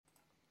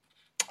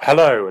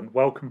Hello and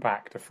welcome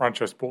back to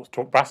Franchise Sports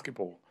Talk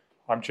Basketball.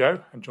 I'm Joe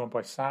and joined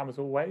by Sam as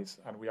always,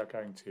 and we are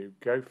going to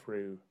go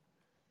through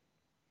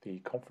the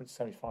conference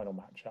semi-final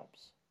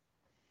matchups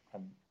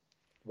and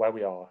where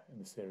we are in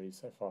the series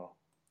so far.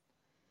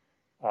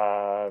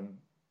 I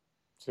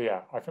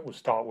think we'll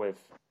start with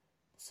the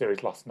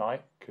series last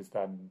night because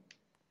then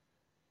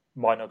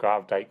might not go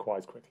out of date quite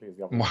as quickly as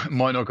the other ones.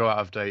 Might not go out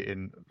of date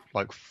in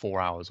like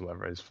 4 hours or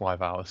whatever it is,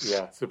 5 hours.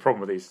 Yeah, so the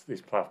problem with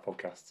these playoff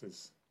podcasts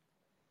is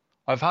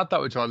I've had that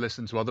which I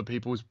listen to other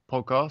people's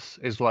podcasts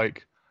is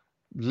like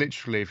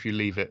literally if you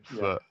leave it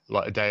for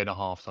like a day and a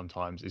half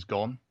sometimes it's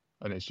gone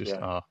and it's just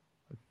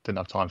didn't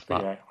have time for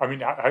that. Yeah, I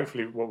mean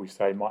hopefully what we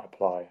say might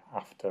apply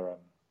after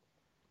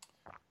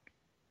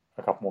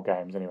a couple more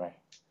games anyway.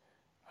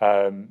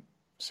 I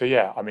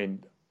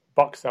mean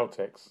Bucks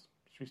Celtics.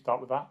 Should we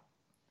start with that?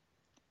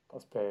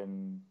 That's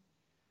been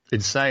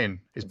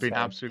insane. It's been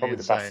absolutely probably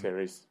insane. The best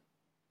series.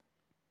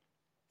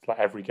 It's like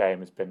every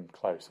game has been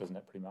close, hasn't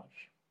it? Pretty much.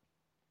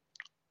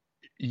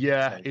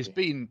 Yeah, it's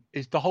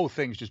the whole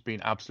thing's just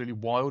been absolutely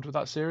wild with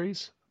that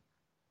series.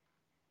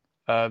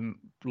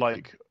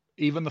 Like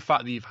even the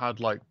fact that you've had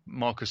like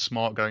Marcus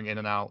Smart going in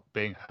and out,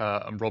 being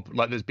hurt, and Rob,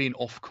 like there's been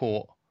off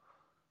court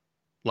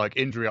like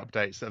injury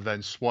updates that have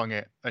then swung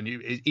it, and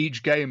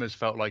each game has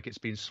felt like it's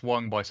been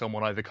swung by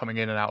someone either coming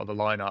in and out of the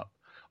lineup.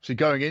 So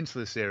going into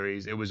the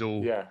series, it was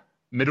all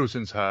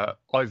Middleton's hurt.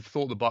 I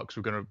thought the Bucks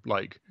were going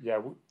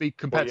to be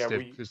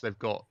competitive because they've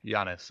got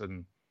Giannis,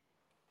 and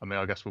I mean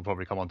I guess we'll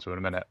probably come on to it in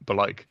a minute. But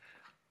like,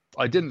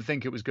 I didn't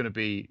think they were going to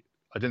be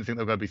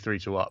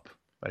 3-2 up.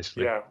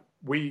 Basically,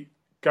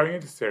 going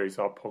into the series,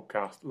 our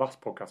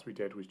last podcast we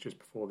did was just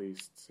before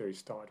these series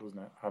started,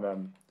 wasn't it?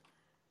 And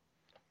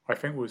I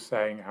think we were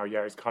saying how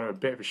it's kind of a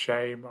bit of a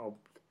shame.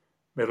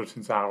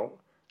 Middleton's out,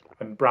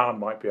 and Brown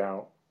might be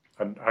out,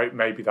 and I hope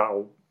maybe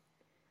that'll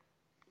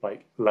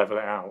like level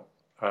it out.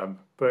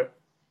 But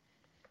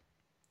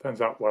turns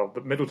out,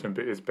 the Middleton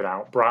bit has been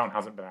out. Brown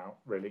hasn't been out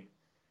really,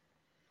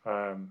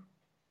 and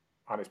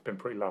it's been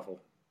pretty level.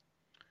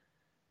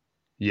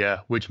 Yeah,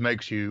 which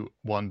makes you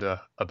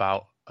wonder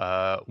about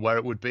where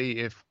it would be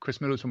if Chris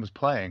Middleton was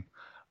playing.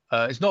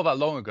 It's not that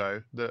long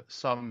ago that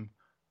some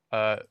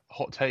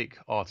hot take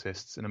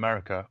artists in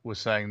America were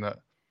saying that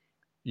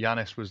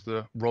Giannis was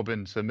the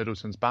Robin to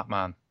Middleton's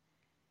Batman.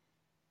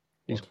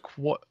 He's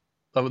quite.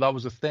 That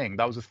was a thing.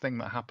 That was a thing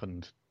that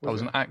happened. That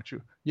was an actual.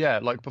 Yeah,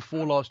 like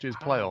before last year's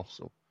playoffs.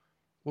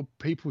 Well,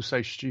 people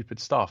say stupid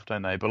stuff,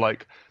 don't they? But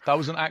like that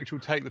was an actual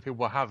take that people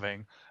were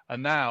having,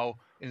 and now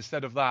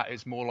instead of that,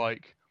 it's more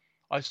like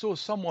I saw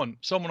someone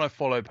I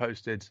follow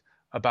posted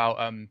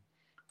about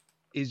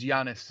is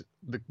Giannis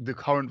the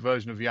current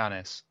version of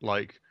Giannis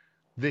like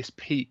this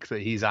peak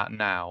that he's at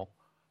now?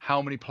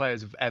 How many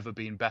players have ever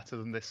been better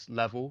than this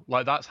level?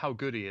 Like that's how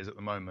good he is at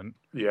the moment.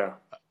 Yeah.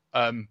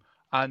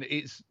 And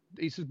it's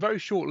a very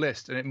short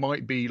list, and it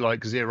might be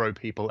like 0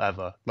 people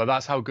ever. Like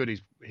that's how good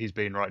he's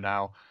been right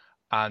now,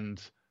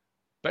 and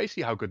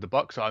basically how good the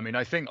Bucks are. I mean,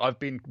 I think I've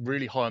been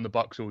really high on the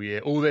Bucks all year.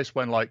 All this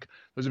when like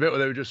there's a bit where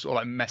they were just sort of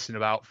like messing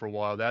about for a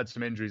while. They had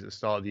some injuries at the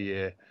start of the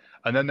year,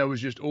 and then there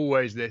was just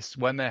always this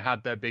when they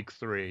had their big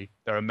three.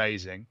 They're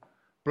amazing.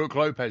 Brook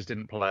Lopez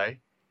didn't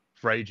play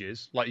for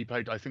ages. Like he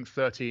played, I think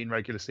 13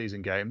 regular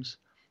season games,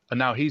 and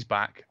now he's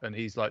back, and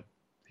he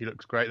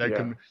looks great. They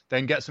can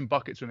then get some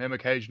buckets from him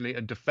occasionally.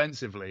 And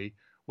defensively,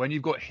 when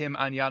you've got him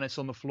and Giannis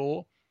on the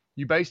floor,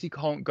 you basically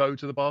can't go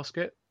to the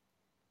basket.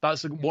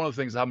 That's one of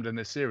the things that happened in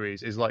this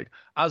series is like,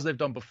 as they've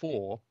done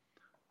before,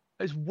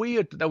 it's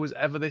weird that there was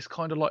ever this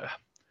kind of like,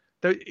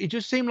 it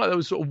just seemed like there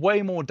was sort of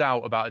way more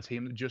doubt about a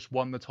team that just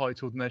won the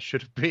title than there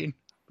should have been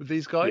with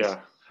these guys. Yeah.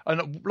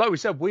 And like we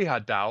said, we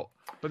had doubt,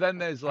 but then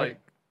there's like,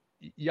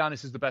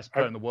 Giannis is the best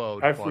player in the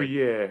world. Every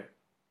year,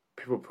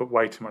 people put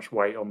way too much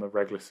weight on the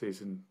regular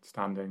season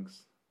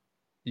standings.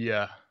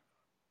 Yeah.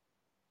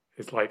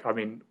 It's like, I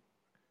mean,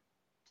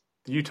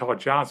 the Utah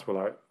Jazz were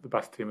like the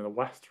best team in the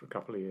West for a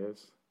couple of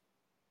years.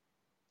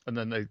 And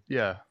then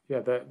they're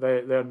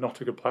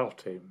not a good playoff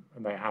team,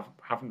 and they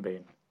haven't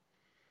been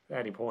at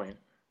any point.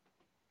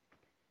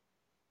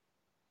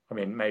 I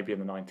mean, maybe in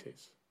the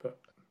 90s, but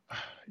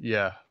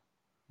yeah,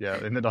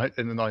 in the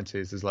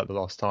 90s is like the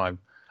last time,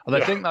 and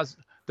I think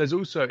there's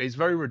also it's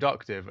very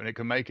reductive, and it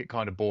can make it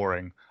kind of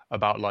boring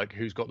about like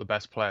who's got the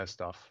best player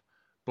stuff.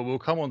 But we'll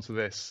come on to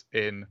this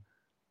in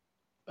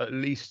at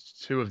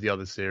least 2 of the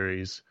other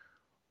series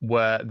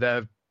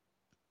where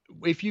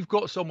if you've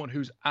got someone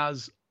who's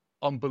as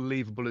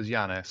unbelievable as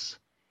Giannis,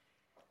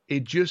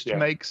 it just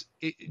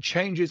it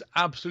changes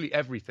absolutely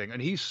everything.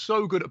 And he's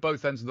so good at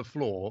both ends of the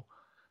floor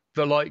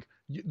that like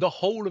the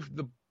whole of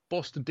the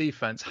Boston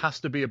defense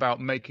has to be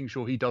about making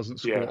sure he doesn't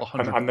score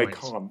 100 and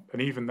points. They can't.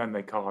 And even then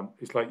they can't.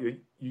 It's like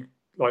you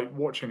like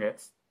watching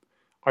it.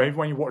 I mean,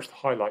 when you watch the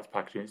highlights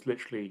packaging, it's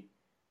literally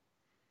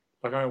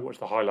like I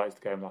watched the highlights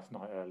of the game last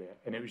night earlier,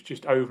 and it was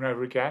just over and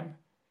over again.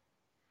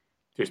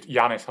 Just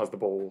Giannis has the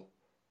ball,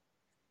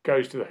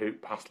 goes to the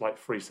hoop past like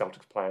 3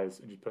 Celtics players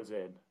and just puts it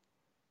in.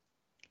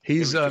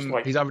 He's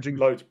averaging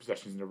loads of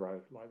possessions in a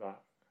row like that.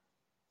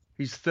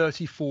 He's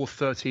 34,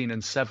 13,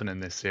 and 7 in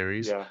this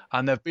series, Yeah,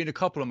 and there've been a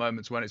couple of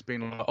moments when it's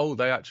been like, oh,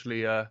 they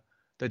actually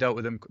they dealt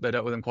with him. They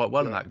dealt with him quite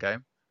well in yeah. that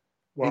game.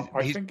 Well,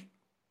 I He's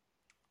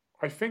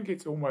think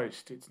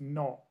it's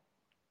not.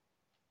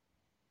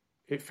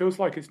 It feels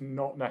like it's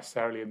not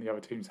necessarily in the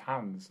other team's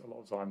hands a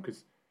lot of the time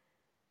because,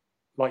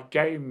 like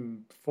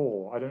game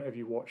four, I don't know if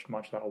you watched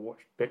much of that or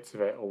watched bits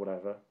of it or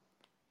whatever.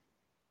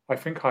 I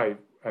think I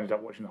ended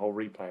up watching the whole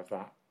replay of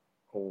that,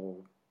 or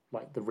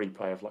like the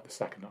replay of like the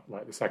second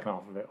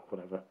half of it or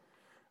whatever.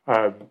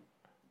 Um,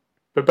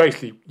 but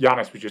basically,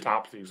 Giannis was just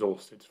absolutely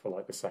exhausted for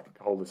like the second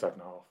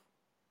half,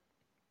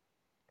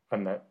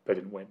 and that they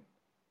didn't win.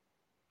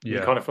 You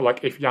yeah. kind of feel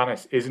like if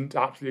Giannis isn't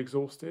absolutely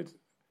exhausted,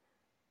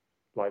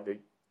 like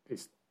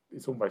it's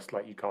almost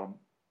like you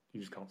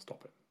just can't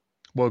stop it.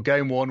 Well,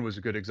 game one was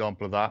a good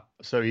example of that.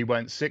 So he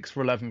went 6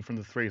 for 11 from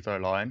the free throw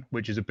line,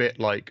 which is a bit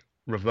like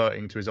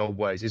reverting to his old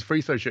ways. His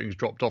free throw shooting's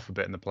dropped off a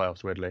bit in the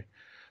playoffs, weirdly.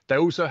 They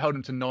also held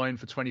him to 9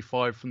 for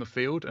 25 from the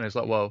field, and it's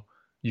like, well,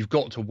 you've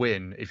got to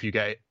win if you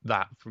get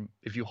that from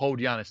if you hold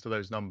Giannis to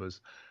those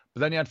numbers. But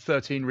then he had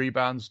 13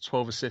 rebounds,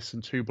 12 assists,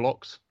 and 2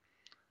 blocks.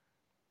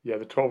 Yeah,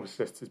 the 12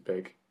 assists is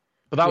big.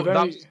 But that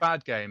was his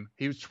bad game.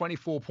 He was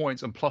 24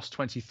 points and plus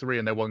 23,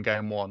 and they won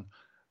game one.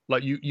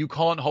 Like you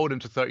can't hold him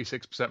to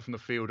 36% from the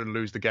field and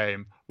lose the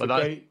game. Like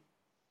Did they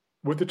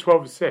with the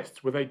 12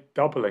 assists? Were they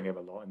doubling him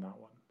a lot in that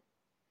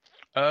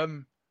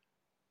one?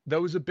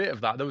 There was a bit of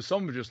that. There was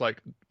some just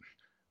like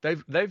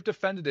they've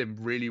defended him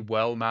really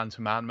well man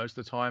to man most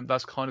of the time.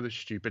 That's kind of the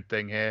stupid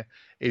thing here.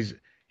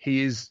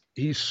 He's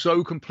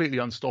so completely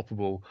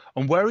unstoppable.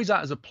 And where he's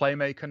at as a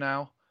playmaker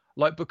now,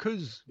 like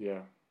because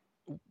Yeah,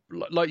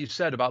 like you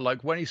said about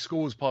like when he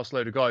scores past a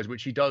load of guys,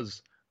 which he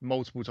does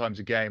multiple times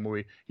a game,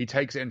 where he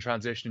takes it in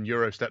transition,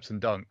 Euro steps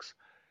and dunks.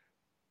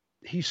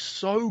 He's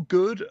so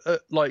good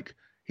at like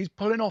he's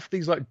pulling off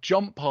these like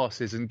jump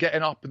passes and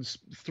getting up and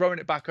throwing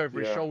it back over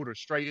his yeah, shoulder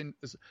straight in.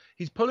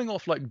 He's pulling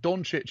off like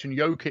Doncic and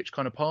Jokic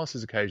kind of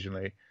passes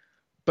occasionally,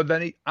 but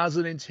then as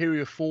an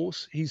interior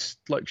force, he's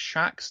like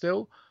Shaq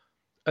still.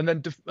 And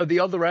then at the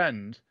other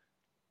end,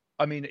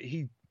 I mean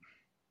he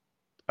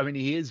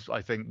is,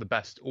 I think, the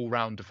best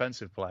all-round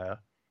defensive player.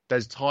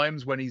 There's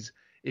times when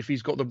if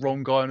he's got the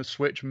wrong guy on a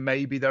switch,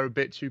 maybe they're a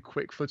bit too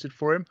quick-footed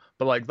for him.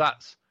 But like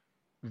that's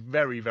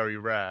very, very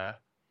rare.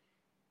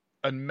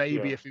 And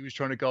maybe yeah, if he was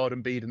trying to guard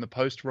Embiid in the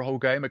post for a whole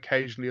game,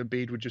 occasionally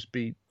Embiid would just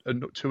be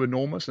too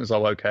enormous. And it's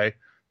like, okay,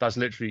 that's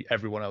literally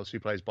everyone else who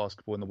plays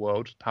basketball in the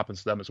world. It happens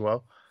to them as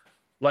well.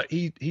 Like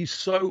he's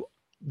so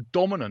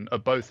dominant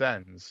at both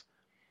ends.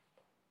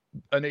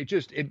 And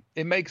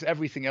it makes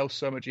everything else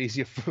so much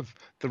easier for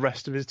the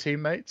rest of his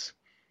teammates.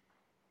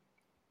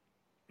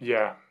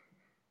 yeah.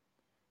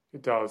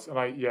 It does, and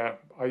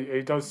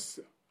it does.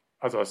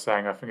 As I was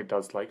saying, I think it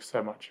does. Like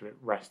so much of it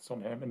rests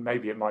on him, and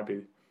maybe it might be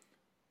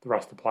the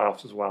rest of the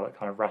playoffs as well. It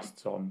kind of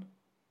rests on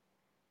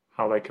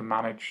how they can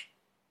manage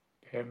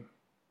him.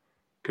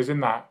 Because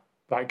in that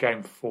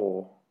game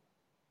four,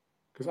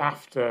 because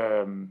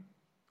after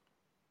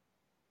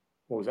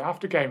what was it?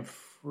 After game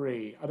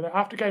three, I don't know.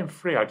 After game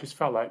three, I just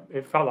felt like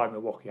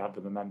Milwaukee had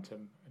the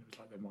momentum. It was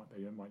like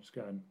they might just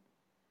go and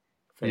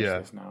finish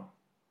this now.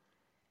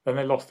 Then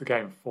they lost the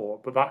game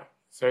four,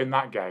 so in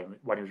that game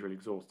when he was really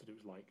exhausted, it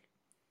was like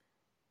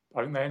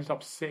I think they ended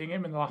up sitting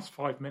him in the last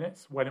 5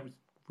 minutes when it was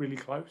really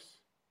close.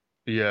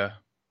 Yeah.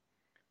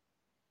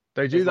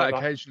 They do It's that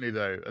like occasionally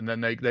though, and then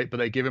they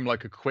give him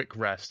like a quick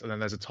rest, and then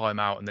there's a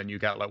timeout, and then you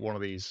get like one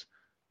of these.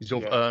 You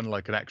sort of earn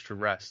like an extra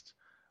rest.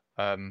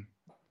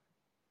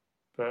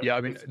 Yeah,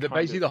 I mean,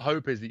 basically the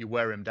hope is that you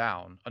wear him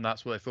down, and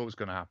that's what I thought was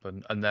going to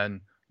happen. And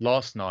then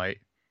last night,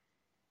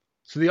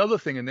 so the other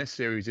thing in this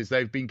series is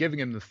they've been giving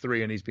him the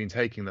three, and he's been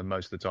taking them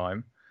most of the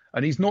time,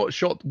 and he's not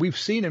shot. We've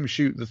seen him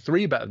shoot the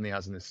three better than he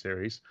has in this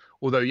series.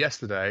 Although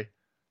yesterday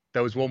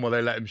there was one where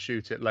they let him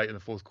shoot it late in the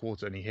fourth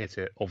quarter, and he hit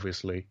it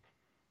obviously,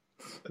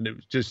 and it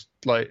was just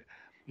like,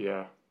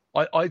 yeah.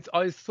 I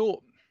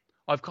thought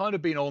I've kind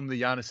of been on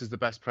the Giannis is the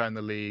best player in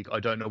the league. I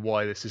don't know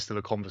why this is still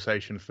a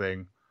conversation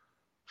thing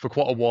for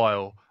quite a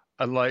while.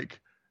 And like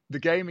the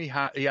game he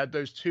had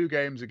those two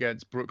games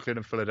against Brooklyn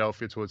and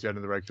Philadelphia towards the end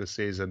of the regular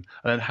season,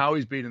 and then how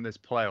he's been in this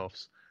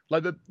playoffs.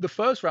 Like the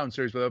first round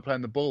series where they were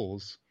playing the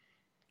Bulls,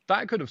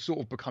 that could have sort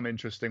of become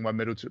interesting when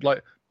Middleton,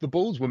 like the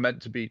Bulls were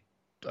meant to be.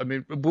 I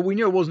mean, but we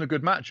knew it wasn't a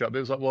good matchup. It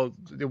was like, well,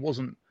 it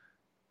wasn't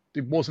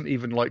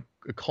even like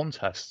a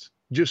contest.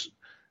 Just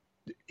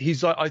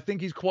he's like, I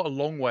think he's quite a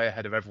long way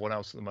ahead of everyone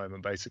else at the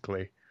moment,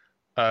 basically.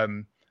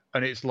 And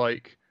it's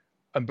like,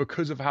 and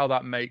because of how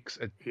that makes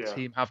a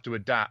team have to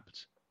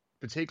adapt,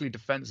 particularly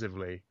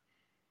defensively,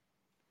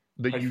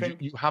 that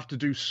you have to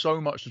do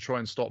so much to try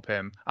and stop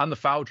him, and the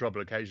foul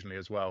trouble occasionally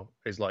as well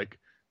is like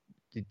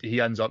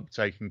he ends up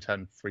taking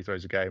 10 free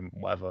throws a game,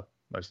 whatever,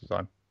 most of the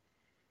time.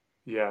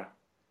 Yeah.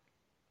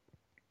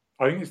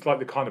 I think it's like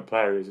the kind of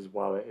player he is as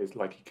well. It is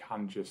like he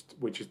can just,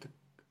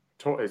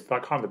 it's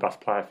that kind of the best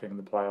player thing in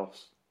the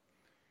playoffs.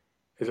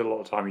 Is a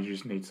lot of time you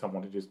just need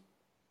someone to just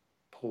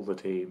pull the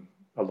team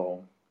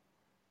along,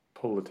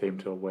 pull the team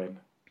to a win,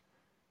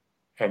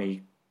 and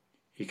he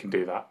can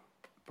do that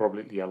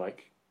probably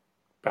like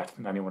better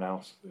than anyone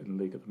else in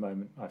the league at the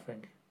moment. I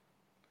think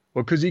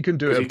Well, because he can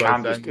do it because he at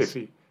both can just if ends.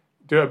 he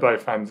do it at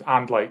both ends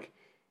and like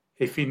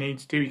if he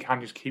needs to, he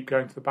can just keep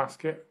going to the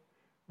basket.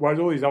 Whereas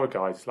all these other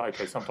guys, like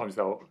okay, sometimes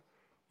they'll,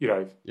 you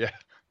know, Yeah.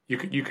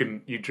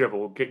 you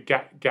dribble, get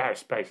out of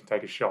space and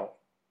take a shot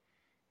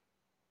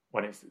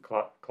when it's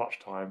clutch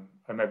time,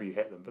 and maybe you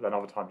hit them, but then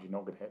other times you're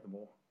not going to hit them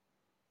all.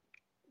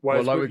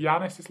 Well, Whereas like with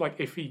Giannis, it's like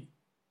if he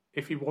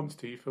wants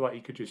to, you feel like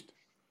he could just.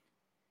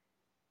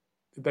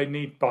 They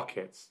need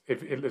buckets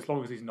if as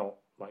long as he's not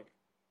like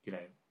you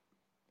know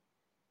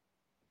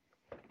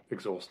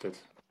exhausted.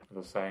 As I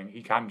was saying,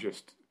 he could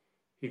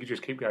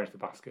just keep going to the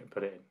basket and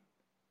put it in.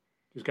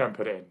 Just go and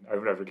put it in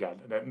over and over again,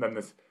 and then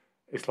there's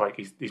it's like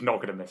he's not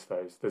going to miss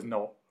those. There's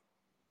not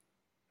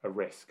a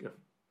risk of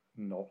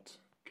not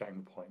getting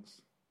the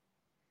points.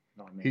 You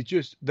know what I mean?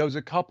 there was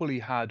a couple he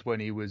had when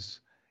he was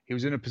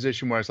in a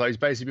position where it's like he's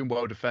basically been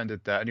well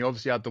defended there, and he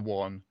obviously had the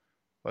one.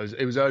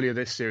 It was earlier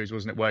this series,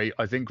 wasn't it? Where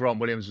I think Grant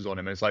Williams was on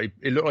him, and it's like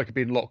it looked like he'd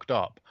been locked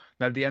up.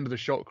 And at the end of the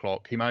shot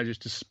clock, he manages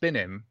to spin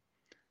him,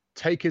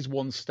 take his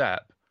one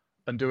step,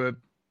 and do a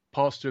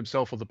pass to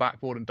himself on the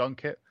backboard and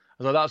dunk it.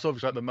 I was like, that's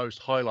obviously like the most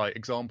highlight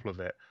example of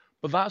it.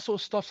 But that sort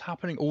of stuff's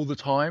happening all the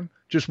time.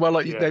 Just where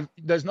like Yeah,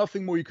 there's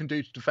nothing more you can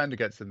do to defend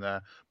against him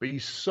there. But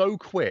he's so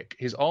quick,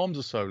 his arms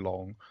are so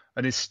long,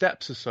 and his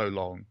steps are so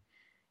long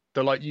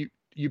that like you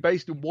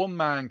basically one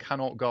man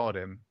cannot guard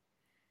him.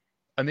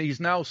 And he's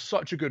now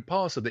such a good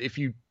passer that if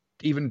you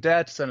even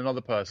dare to send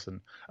another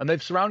person, and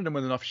they've surrounded him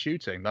with enough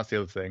shooting, that's the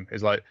other thing,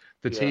 is like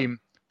the yeah, team,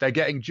 they're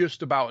getting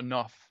just about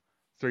enough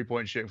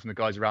 3-point shooting from the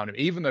guys around him,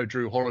 even though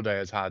Drew Holiday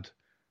has had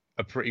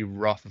a pretty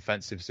rough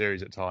offensive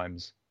series at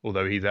times,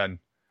 although he then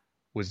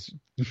was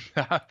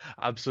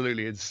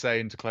absolutely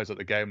insane to close out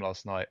the game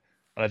last night.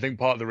 And I think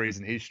part of the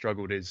reason he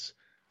struggled is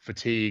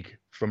fatigue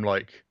from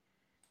like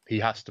he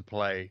has to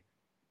play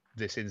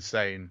this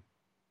insane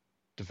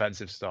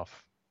defensive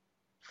stuff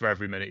for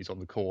every minute he's on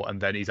the court,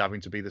 and then he's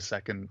having to be the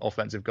second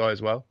offensive guy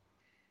as well.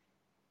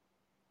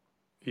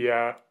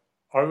 yeah.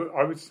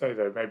 I would say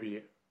though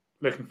maybe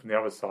looking from the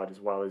other side as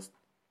well is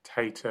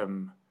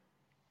Tatum.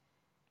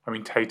 I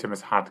mean, Tatum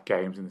has had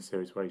games in the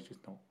series where he's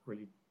just not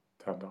really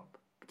turned up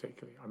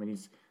particularly. I mean,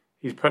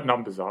 he's put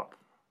numbers up.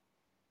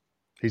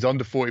 He's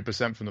under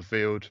 40% from the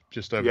field,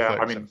 just over Yeah,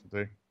 I 30% mean, from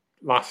three.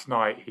 last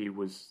night he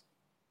was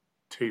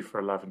 2 for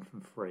 11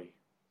 from three,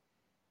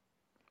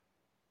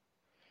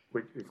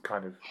 which is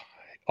kind of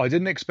I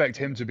didn't expect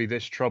him to be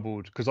this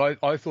troubled because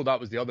I thought that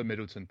was the other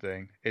Middleton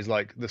thing is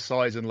like the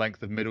size and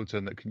length of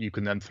Middleton that you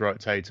can then throw at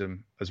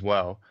Tatum as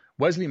well.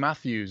 Wesley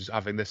Matthews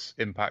having this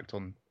impact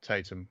on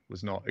Tatum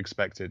was not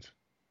expected.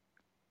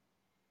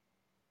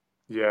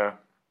 yeah.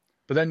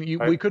 But then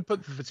I we could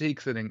put the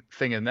fatigue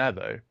thing in there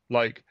though.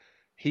 Like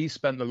he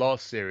spent the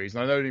last series,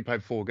 and I know he only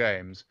played 4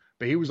 games,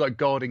 but he was like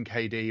guarding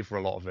KD for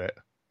a lot of it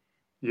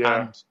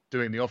yeah. and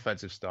doing the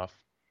offensive stuff.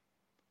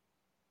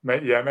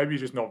 Yeah, maybe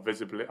he's just not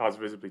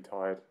visibly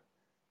tired.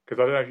 Because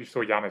I don't know if you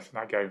saw Giannis in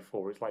that game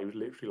 4. It's like he was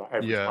literally like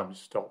every Yeah, time he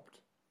stopped,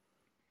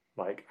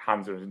 like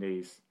hands on his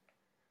knees,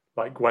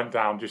 like went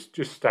down, just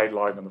stayed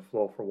lying on the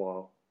floor for a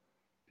while.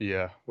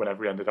 yeah.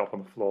 Whenever he ended up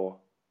on the floor,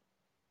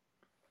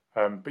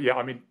 but yeah,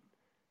 I mean,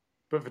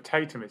 but for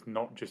Tatum, it's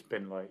not just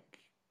been like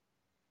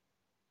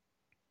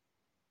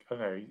I don't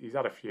know. He's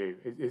had a few.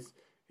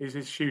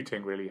 His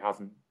shooting really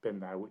hasn't been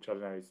there, which I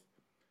don't know. Is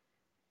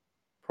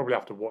probably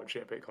have to watch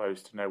it a bit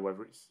close to know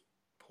whether it's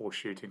poor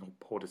shooting or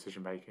poor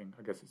decision making.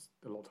 I guess it's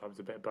a lot of times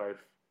a bit of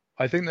both.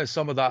 I think there's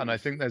some of that, But and I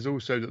think there's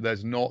also that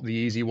there's not the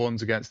easy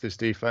ones against this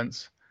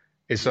defense.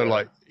 It's so yeah,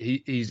 like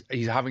he's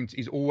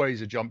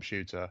always a jump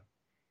shooter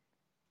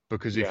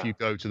because if yeah, you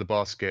go to the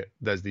basket,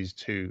 there's these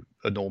two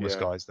enormous yeah,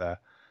 guys there,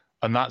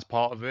 and that's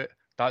part of it.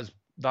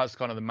 That's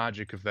kind of the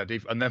magic of their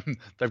defense. And then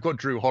they've got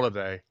Drew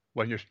Holiday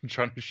when you're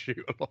trying to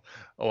shoot a lot.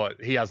 Oh,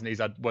 he hasn't. He's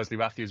had Wesley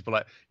Matthews, but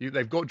like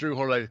they've got Drew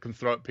Holiday that can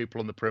throw at people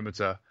on the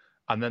perimeter,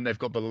 and then they've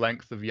got the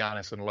length of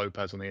Giannis and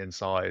Lopez on the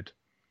inside.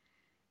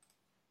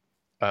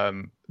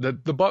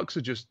 The Bucks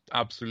are just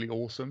absolutely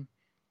awesome,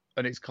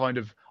 and it's kind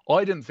of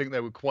I didn't think they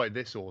were quite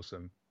this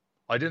awesome.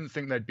 I didn't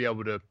think they'd be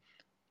able to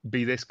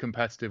be this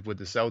competitive with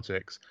the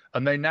Celtics,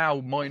 and they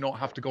now might not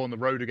have to go on the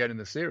road again in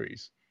the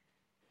series,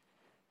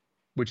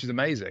 which is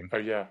amazing. oh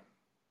yeah,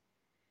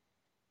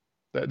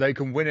 They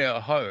can win it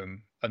at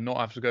home and not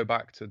have to go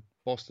back to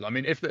Boston. I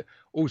mean, if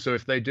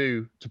they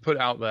do to put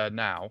it out there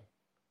now,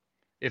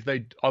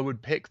 I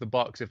would pick the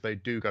Bucks if they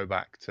do go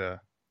back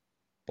to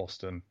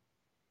Boston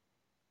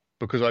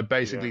because I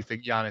yeah, basically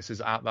think Giannis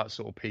is at that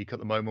sort of peak at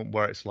the moment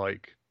where it's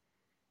like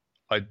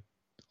I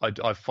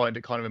I find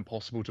it kind of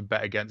impossible to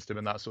bet against him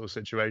in that sort of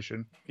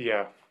situation.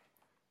 yeah.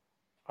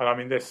 And I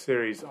mean, this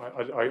series,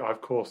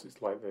 of course,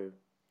 it's like they're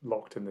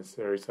locked in this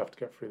series. They have to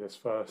get through this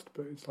first,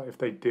 but it's like if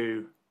they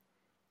do,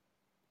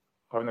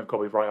 I mean, they've got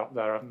to be right up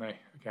there, haven't they?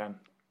 Again,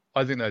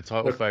 I think they're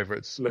title look,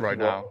 favourites look at right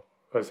what now.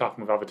 has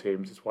happened with other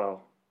teams as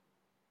well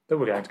that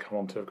we're going to come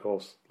on to, of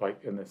course,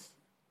 like in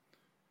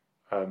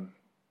um,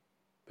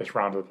 this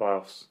round of the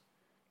playoffs.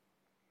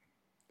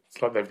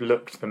 It's like they've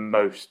looked the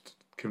most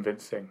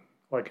convincing,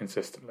 like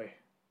consistently.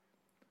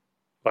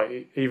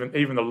 Like even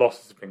the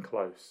losses have been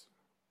close.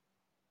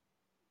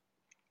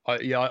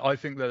 I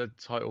think they're the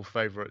title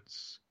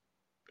favourites,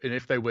 and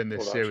if they win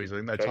this series, I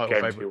think they're title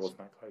game favourites. Game 2 wasn't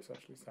that close,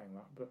 actually, saying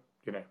that, but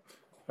you know.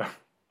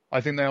 I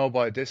think they are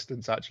by a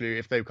distance, actually,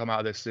 if they come out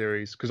of this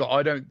series, because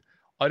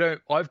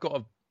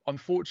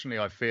unfortunately,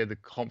 I fear the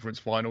conference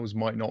finals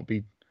might not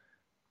be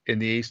in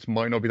the East,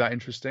 might not be that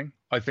interesting.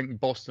 I think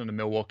Boston and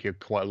Milwaukee are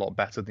quite a lot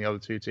better than the other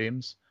two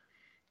teams.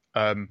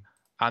 Also,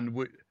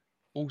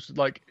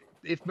 like,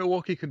 if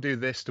Milwaukee can do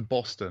this to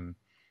Boston,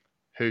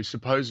 who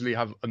supposedly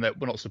have, and well,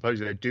 not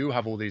supposedly, they do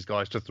have all these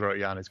guys to throw at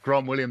Giannis.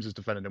 Grant Williams has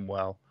defended him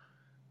well.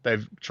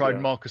 They've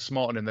tried Marcus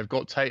Smart on him. They've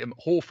got Tatum.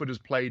 Horford has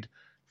played.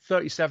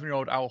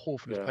 37-year-old Al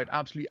Horford has played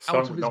absolutely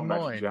out of his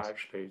mind.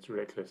 Actually, it's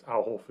ridiculous.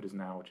 Al Horford is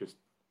now just.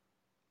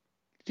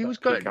 He was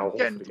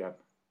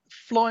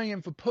flying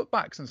in for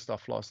putbacks and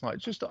stuff last night.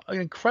 Just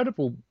an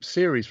incredible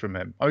series from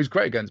him. Oh, he's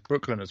great against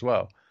Brooklyn as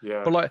well.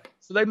 Yeah. But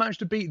so they managed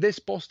to beat this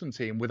Boston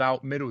team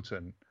without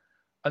Middleton,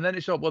 and then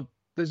it's like, well,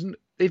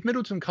 if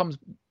Middleton comes,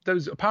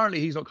 apparently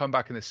he's not come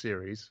back in this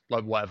series.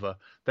 Like whatever,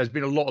 there's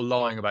been a lot of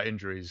lying about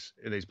injuries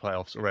in these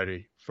playoffs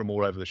already from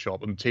all over the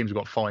shop, and teams have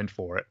got fined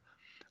for it.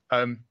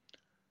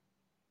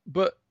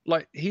 But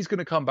like he's going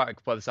to come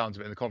back by the sounds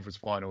of it in the conference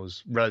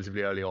finals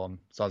relatively early on.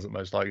 Sounds like the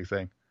most likely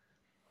thing.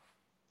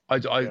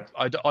 I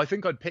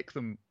think I'd pick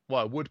them.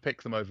 Well, I would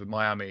pick them over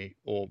Miami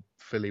or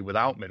Philly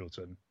without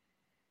Middleton.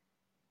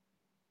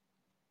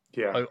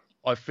 Yeah.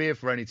 I fear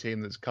for any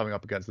team that's coming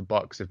up against the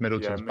Bucks if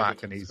Middleton's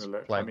back and he's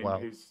playing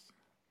well.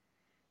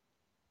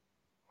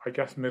 I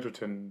guess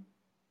Middleton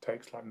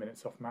takes like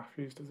minutes off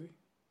Matthews, does he?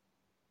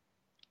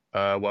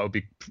 Well, it'll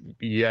be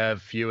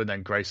few, and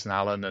then Grayson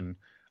Allen and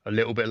a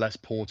little bit less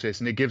Portis,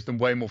 and it gives them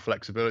way more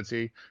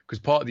flexibility. Because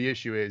part of the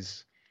issue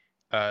is,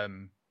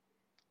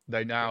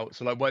 they now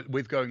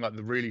with going like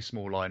the really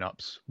small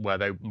lineups where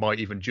they might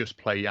even just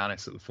play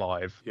Giannis at the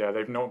 5. Yeah,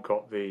 they've not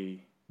got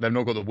the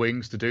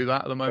wings to do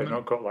that at the moment. They've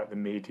not got like the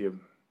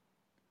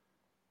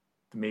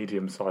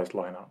medium-sized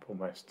lineup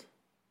almost.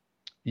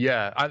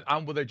 Yeah,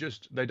 and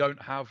they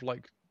don't have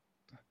like,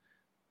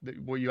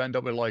 well, you end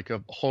up with like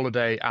a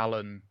Holiday,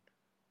 Allen,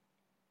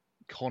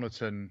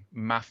 Connaughton,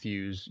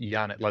 Matthews,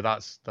 Giannis. Like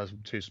that's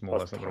too small.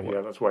 That's not going to work.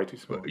 Yeah, that's way too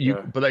small.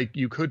 But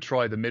you could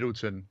try the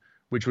Middleton,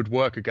 which would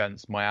work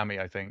against Miami.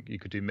 I think you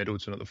could do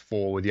Middleton at the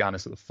 4 with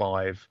Giannis at the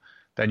 5.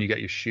 Then you get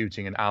your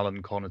shooting in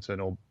Allen,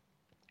 Connaughton,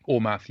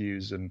 or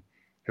Matthews and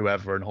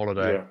whoever, and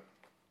Holiday. Yeah.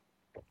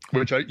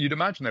 Which you'd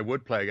imagine they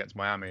would play against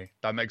Miami.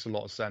 That makes a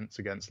lot of sense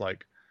against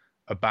like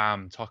a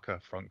Bam Tucker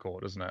front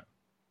court, doesn't it?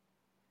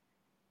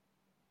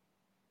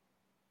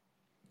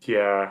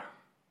 Yeah.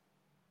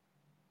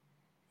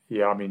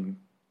 Yeah, I mean,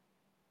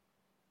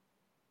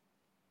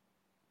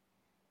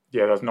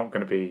 that's not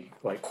going to be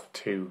like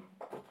too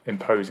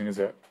imposing, is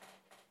it?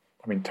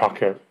 I mean,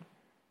 Tucker's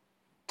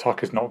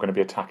not going to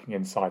be attacking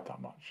inside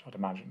that much, I'd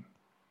imagine.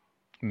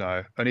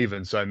 No, and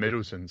even so,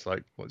 Middleton's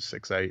like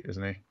 6'8",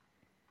 isn't he?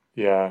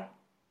 Yeah.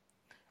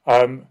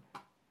 I mean,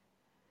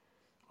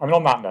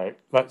 on that note,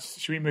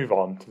 should we move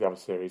on to the other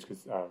series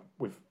because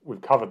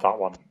we've covered that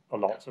one a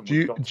lot.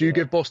 Do you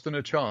give Boston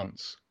a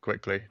chance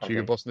quickly? Do you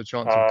give Boston a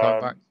chance to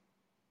come back?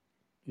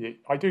 Yeah,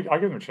 I do. I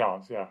give them a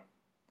chance. Yeah.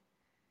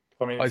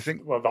 I mean,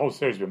 the whole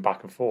series has been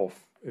back and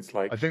forth. It's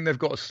like I think they've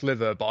got a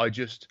slither, but I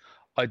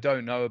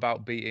don't know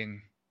about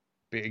beating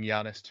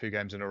Giannis 2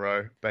 games in a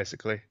row.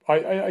 Basically,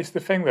 it's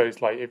the thing though.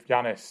 It's like if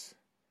Giannis,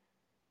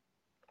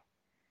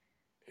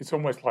 it's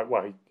almost like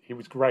he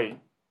was great.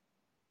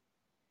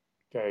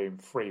 Game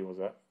 3 was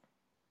it?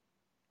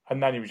 And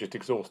then he was just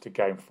exhausted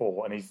game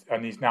 4, and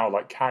he's now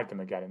like carried them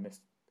again in this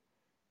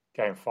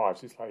game 5.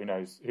 So it's like who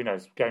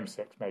knows? Game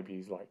 6 maybe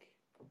he's like,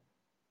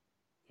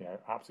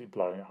 absolutely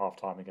blowing at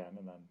halftime again,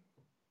 and then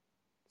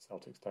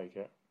Celtics take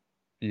it.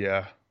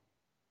 Yeah,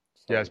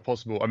 so, yeah, it's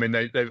possible. I mean,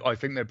 I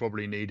think they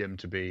probably need him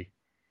to be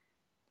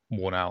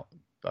worn out.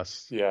 But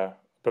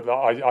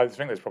I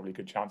think there's probably a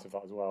good chance of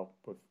that as well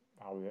with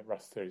how the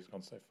rest of the series has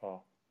gone so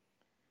far.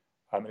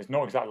 It's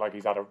not exactly like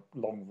he's had a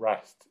long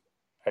rest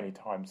any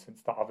time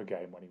since that other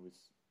game when he was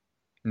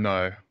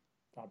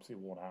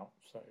absolutely worn out.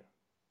 So,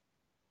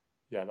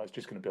 yeah, that's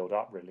just going to build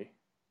up, really,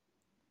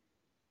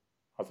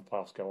 as the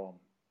playoffs go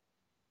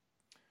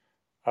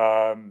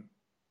on.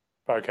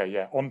 Okay,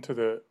 yeah, on to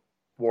the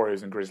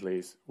Warriors and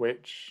Grizzlies,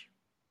 which,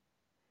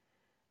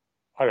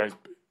 I don't know,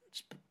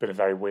 it's been a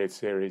very weird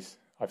series,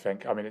 I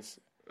think. I mean, it's...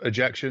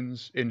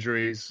 Ejections,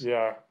 injuries,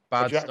 bad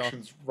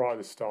ejections stuff. Right at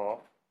the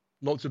start.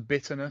 Lots of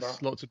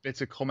bitterness, lots of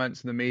bitter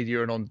comments in the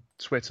media and on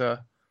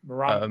Twitter.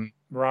 Morant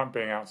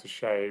being out's a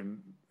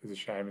shame,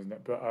 isn't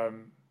it? But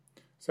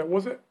so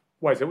was it?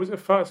 Was it the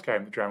first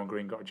game that Draymond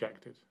Green got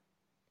ejected?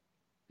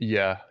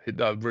 Yeah,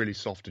 a really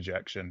soft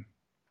ejection.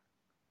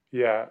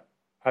 Yeah,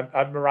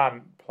 and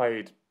Morant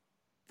played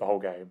the whole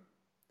game,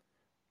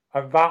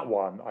 and that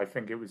one, I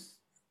think it was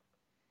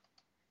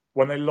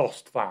when they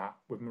lost that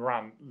with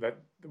Morant.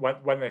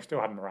 When they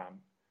still had Morant,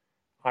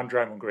 and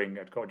Draymond Green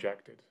had got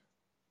ejected.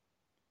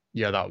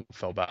 Yeah, that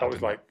felt bad. That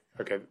was like,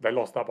 okay, they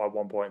lost that by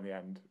 1 point in the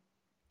end.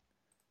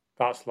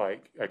 that's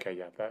like, okay,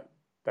 yeah,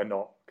 they're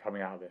not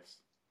coming out of this.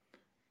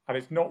 And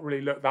it's not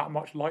really looked that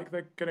much like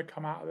they're going to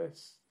come out of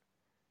this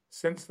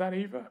since then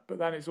either. But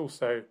then it's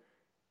also,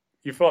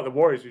 you feel like the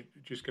Warriors are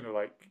just going to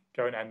like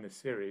go and end this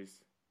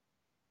series.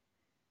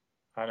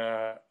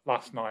 And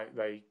last night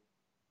they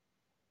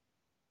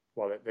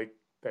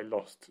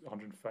lost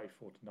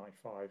 134 to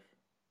 95.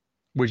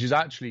 Which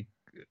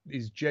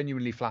is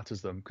genuinely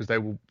flatters them because they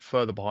were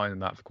further behind than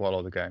that for quite a lot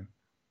of the game.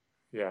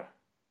 Yeah.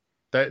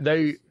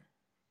 They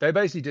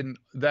basically didn't.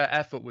 Their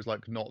effort was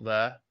like not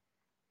there.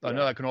 I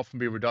know Yeah. that can often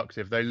be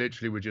reductive. They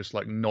literally were just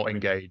like not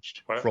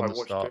engaged from the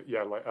start.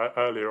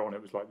 Earlier on,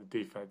 it was like the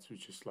defense was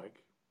just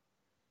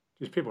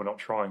people not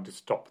trying to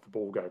stop the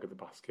ball going to the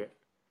basket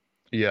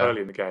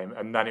early in the game,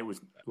 and then it was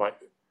like,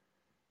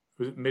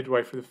 was it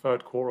midway through the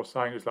third quarter or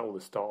something? It was like all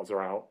the starters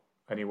are out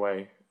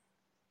anyway.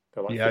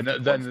 They're like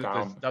 50 points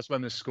down. That's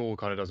when the score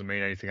kind of doesn't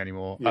mean anything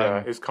anymore.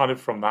 Yeah, it's kind of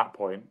from that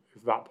point.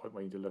 It's that point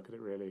when you need to look at it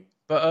really.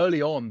 But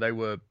early on,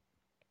 the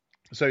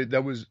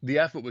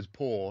effort was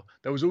poor.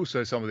 There was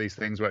also some of these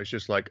things where it's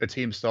just like a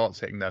team starts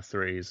hitting their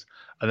threes,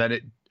 and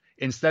then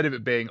instead of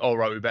it being, oh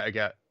right, we better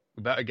get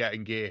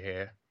in gear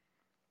here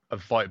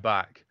and fight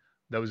back.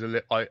 There was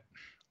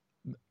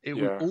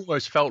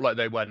almost felt like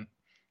they went,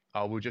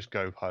 oh, we'll just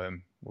go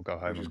home. We'll go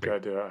home. We'll just go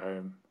do it at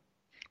home.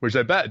 Which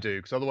they better do,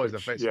 because otherwise they're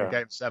facing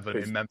Game 7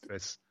 in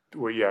Memphis.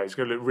 Well, yeah, it's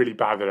going to look really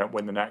bad if they don't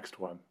win the next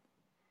one.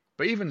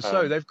 But even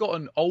so, they've got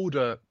an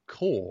older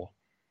core.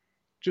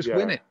 Just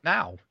win it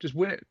now. Just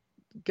win it.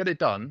 Get it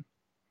done.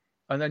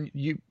 And then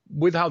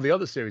with how the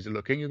other series are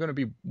looking, you're going to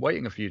be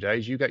waiting a few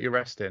days. You get your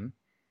rest in.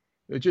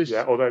 It's just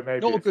although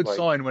maybe not a good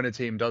sign when a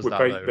team does that,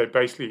 though. They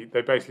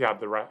basically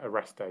had a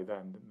rest day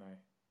then, didn't they?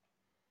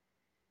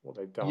 What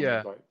they've done.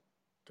 Yeah. Like,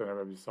 don't know,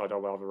 maybe decide,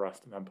 we'll have a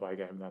rest and then play a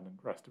game then and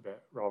rest a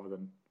bit rather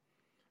than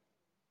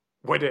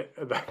win it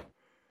and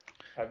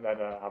then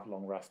have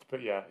long rest.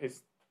 But yeah,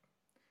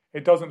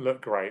 it doesn't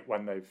look great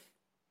when they've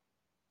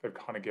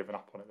kind of given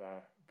up on it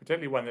there,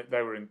 particularly when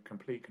they were in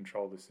complete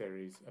control of the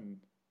series, and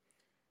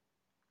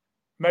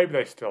maybe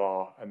they still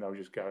are, and they'll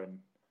just go and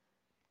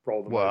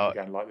roll them over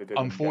again like they did.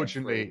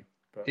 Unfortunately,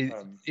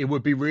 it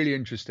would be really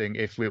interesting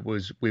if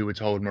we were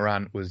told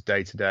Morant was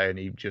day to day and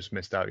he just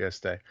missed out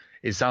yesterday.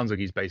 It sounds like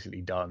he's basically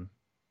done.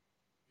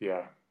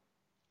 Yeah.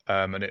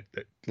 And it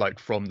like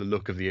from the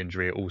look of the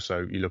injury,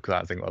 also you look at that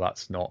and think, well,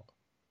 that's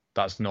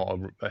not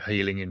a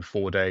healing in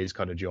 4 days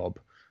kind of job,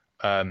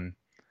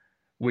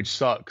 which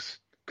sucks.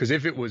 Because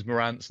if it was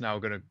Morant's now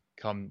going to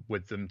come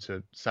with them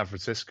to San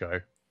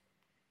Francisco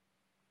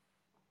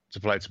to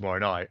play tomorrow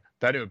night,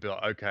 then it would be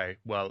like, okay,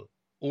 well,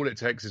 all it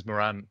takes is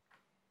Morant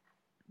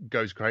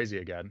goes crazy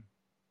again,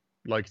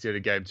 like he did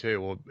in Game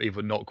 2, or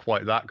even not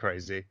quite that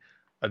crazy.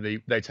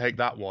 And they take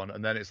that one,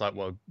 and then it's like,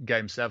 well,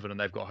 Game 7, and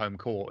they've got home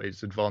court.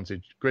 It's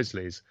advantage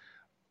Grizzlies.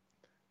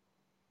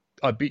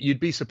 You'd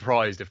be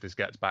surprised if this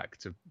gets back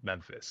to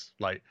Memphis.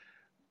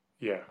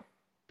 Yeah.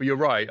 But you're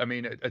right. I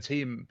mean, a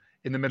team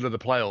in the middle of the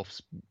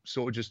playoffs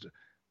sort of just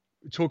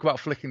talk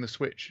about flicking the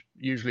switch,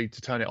 usually to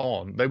turn it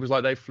on.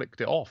 They flicked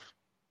it off.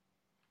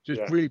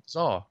 Just really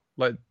bizarre.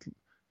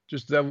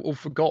 Just they all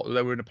forgot that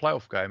they were in a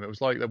playoff game. It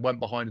was like they went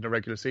behind in a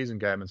regular season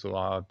game and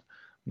thought,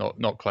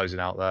 not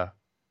closing out there.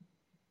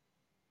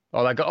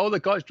 The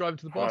guy's driving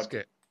to the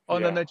basket.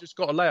 And then they just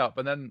got a layup,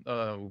 and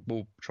then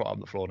we'll trot up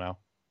the floor now.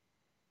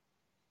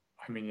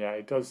 I mean, yeah,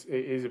 it does.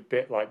 It is a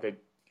bit like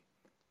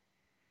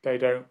they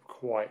don't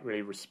quite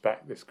really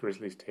respect this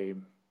Grizzlies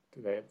team,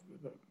 do they, at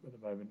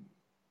the moment,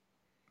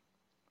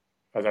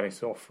 as any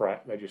sort of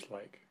threat. They're just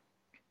like,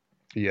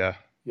 yeah,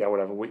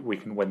 whatever. We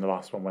can win the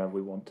last one whenever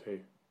we want to.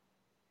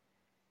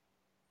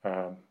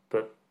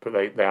 But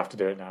they have to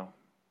do it now.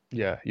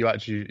 Yeah,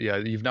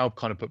 you've now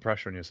kind of put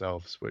pressure on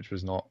yourselves, which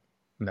was not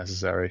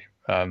necessary.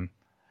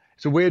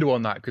 It's a weird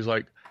one, that, because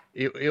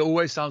it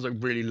always sounds like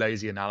really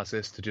lazy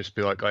analysis to just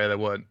be like, oh yeah,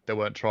 they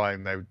weren't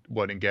trying, they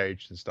weren't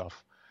engaged and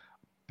stuff.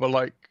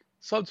 But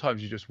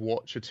sometimes you just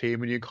watch a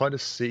team and you kind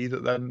of see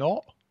that they're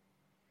not.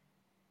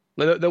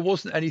 There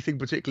wasn't anything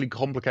particularly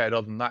complicated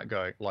other than that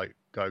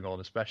going on,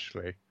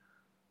 especially. It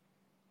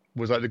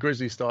was like the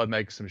Grizzlies started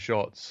making some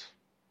shots,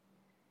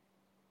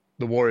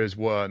 the Warriors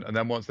weren't, and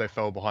then once they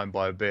fell behind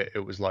by a bit, it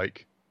was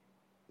like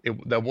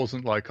there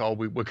wasn't like, oh,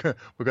 we're going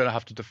to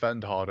have to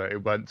defend harder.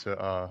 It went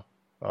to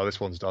this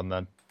one's done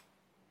then,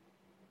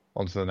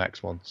 on to the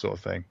next one, sort of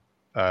thing,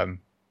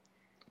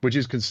 which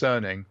is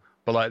concerning.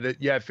 But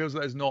it feels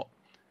like there's not.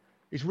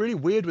 It's really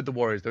weird with the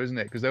Warriors, though, isn't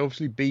it? Because they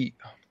obviously beat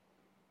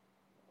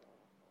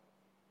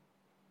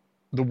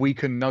the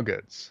weakened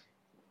Nuggets.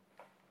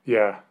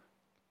 Yeah.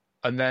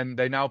 And then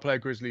they now play a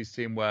Grizzlies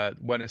team where,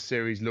 when a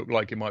series looked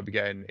like it might be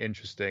getting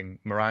interesting,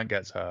 Morant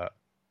gets hurt.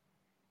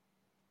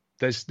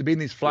 There's been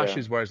these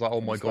flashes where it's like,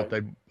 oh my God,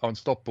 they're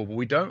unstoppable.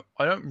 But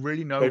I don't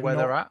really know where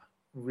they're at.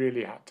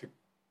 Really had to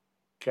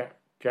get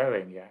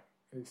going yet,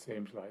 it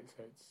seems like.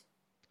 So it's.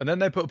 And then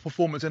they put a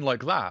performance in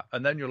like that,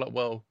 and then you're like,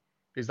 well,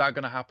 is that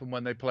going to happen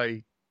when they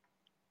play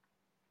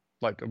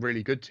a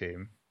really good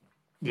team?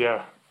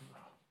 Yeah.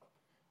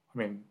 I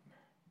mean,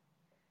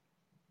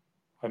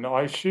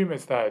 I assume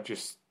it's there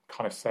just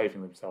kind of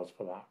saving themselves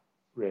for that,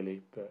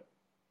 really. But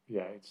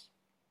yeah,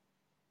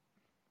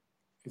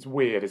 it's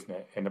weird, isn't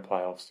it? In the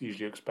playoffs,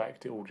 usually you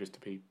expect it all just to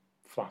be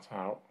flat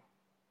out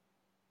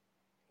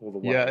all the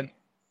Yeah, and way.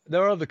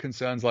 there are other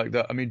concerns like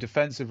that. I mean,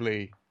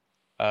 defensively,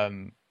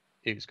 um,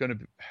 it's going to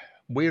be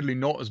weirdly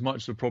not as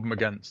much of a problem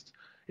against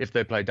if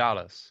they play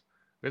Dallas.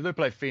 If they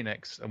play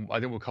Phoenix, and I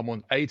think we'll come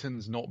on,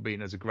 Aiton's not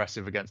been as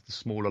aggressive against the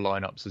smaller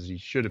lineups as he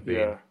should have been,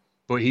 Yeah,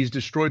 but he's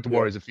destroyed the yeah.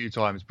 Warriors a few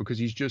times because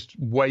he's just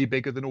way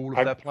bigger than all of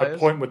their A players.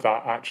 point with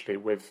that actually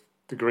with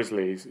the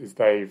Grizzlies is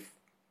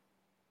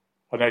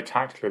I know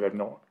tactically they've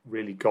not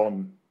really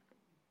gone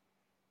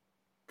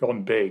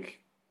big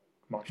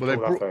much Well, at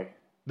all, have they?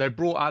 they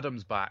brought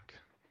Adams back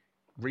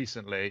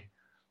recently,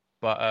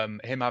 but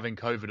him having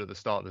COVID at the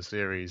start of the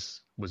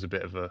series was a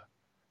bit of a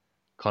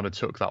kind of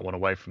took that one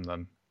away from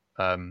them.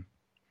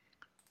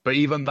 But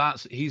even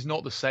he's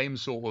not the same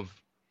sort of.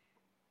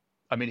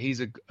 I mean, he's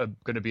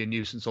going to be a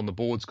nuisance on the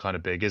boards, kind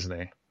of big, isn't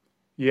he?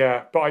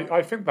 Yeah, but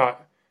I think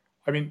that,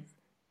 I mean,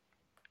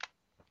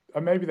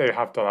 and maybe they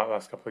have done that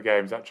last couple of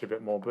games actually a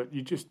bit more, but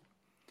you just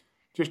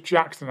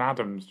Jackson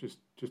Adams, just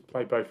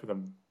play both of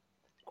them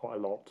quite a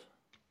lot.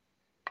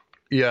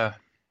 Yeah,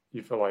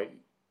 You feel like,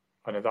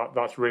 I know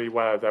that's really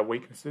where their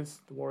weakness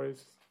is, the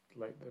Warriors.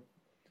 Like,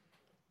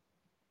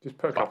 just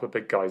put a couple of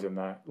big guys in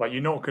there. Like,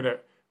 you're not going to,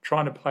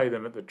 trying to play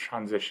them at the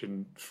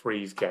transition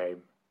freeze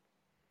game.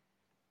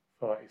 I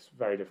feel like it's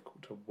very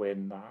difficult to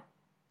win that.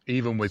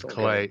 even with Sort of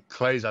Clay, game.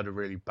 Clay's had a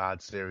really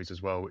bad series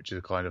as well, which is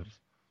a kind of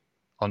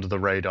under the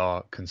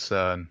radar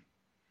concern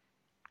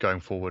going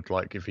forward.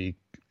 Like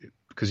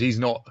because he's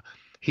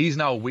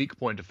now a weak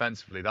point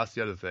defensively. That's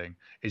the other thing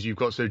is you've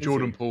got Is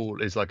Jordan he?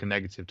 Poole is like a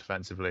negative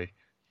defensively.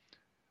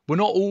 We're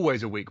not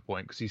always a weak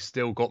point because he's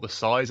still got the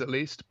size at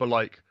least, but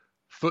like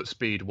foot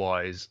speed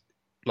wise,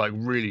 like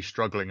really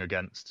struggling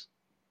against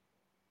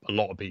a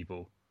lot of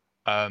people.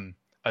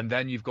 And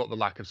then you've got the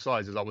lack of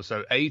size as well.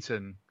 So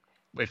Aiton,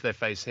 if they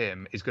face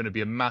him, is going to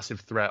be a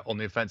massive threat on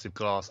the offensive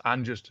glass.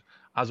 And just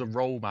as a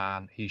roll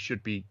man, he's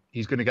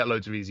going to get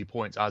loads of easy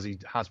points as he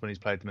has when he's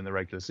played them in the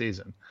regular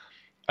season.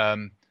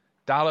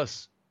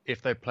 Dallas,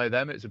 if they play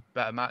them, it's a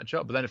better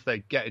matchup. But then if they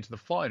get into the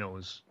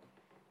finals,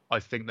 I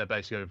think they're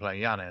basically going to be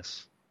playing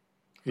Giannis.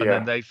 And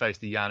then Yeah, they face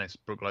the Giannis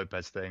Brook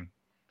Lopez thing.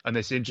 And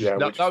this yeah.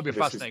 that would be a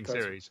fascinating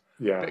That's, series.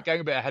 yeah,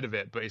 Getting a bit ahead of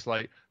it, but it's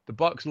like the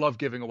Bucks love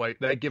giving away.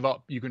 They give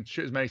up. You can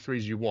shoot as many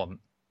threes as you want,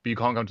 but you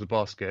can't come to the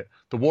basket.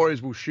 The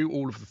Warriors will shoot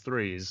all of the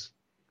threes,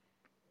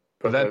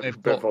 but but then they're a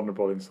they've bit got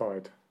vulnerable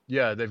inside.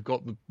 they've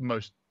got the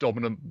most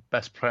dominant,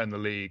 best player in the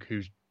league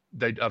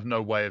they have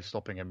no way of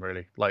stopping him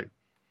really. Like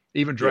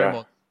even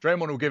Yeah,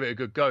 Draymond will give it a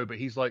good go, but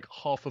he's like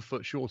half a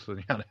foot shorter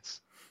than Giannis.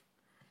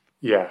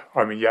 yeah.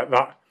 I mean, yeah.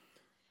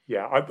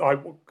 I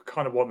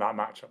kind of want that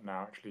matchup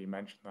now. Actually, you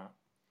mentioned that.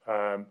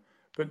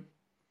 But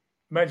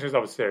mention this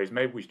other series.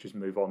 Maybe we should just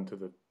move on to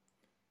the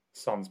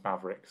Suns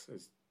Mavericks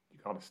as you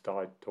kind of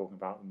started talking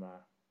about them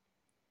there.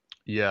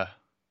 Yeah,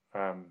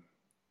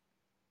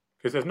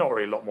 Because there's not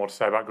really a lot more to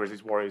say about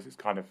Grizzlies Warriors. It's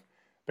kind of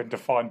been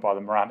defined by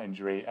the Morant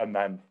injury, and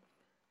then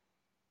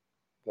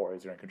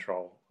Warriors are in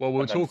control. well,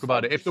 we'll And then talk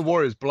about it. Suns If the just,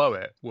 Warriors blow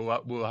it,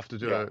 we'll have to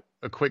do yeah,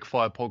 a quick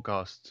fire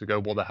podcast to go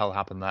what the hell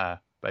happened there.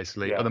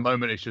 Basically, at yeah, the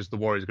moment, it's just the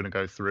Warriors going to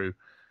go through.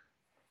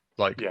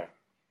 Like yeah.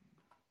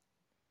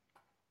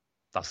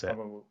 that's I it.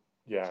 mean,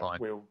 yeah, Fine.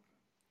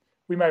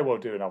 we may well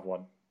do another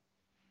one.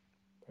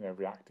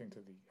 Reacting to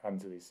the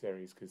ends of these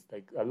series because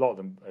a lot of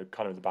them are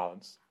kind of the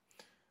balance.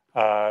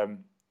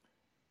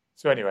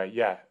 So anyway,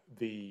 yeah,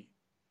 the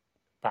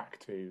back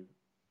to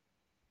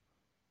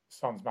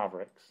Suns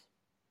Mavericks.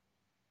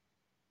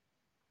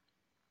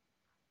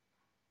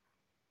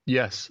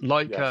 Yes,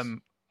 like Yes,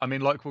 I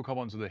mean, like we'll come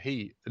on to the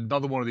Heat.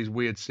 Another one of these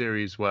weird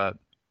series where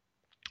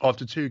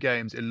after two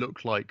games it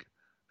looked like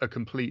a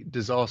complete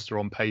disaster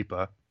on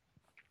paper.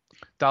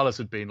 Dallas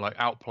had been like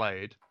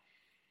outplayed,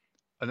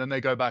 and then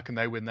they go back and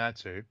they win their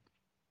two.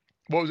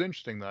 What was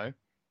interesting though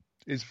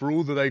is for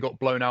all that they got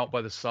blown out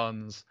by the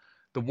Suns,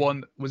 the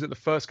one was it the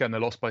first game they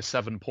lost by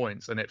 7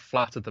 points and it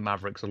flattered the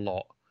Mavericks a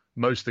lot.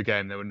 Most of the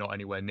game they were not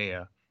anywhere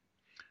near.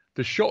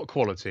 The shot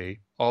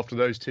quality after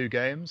those two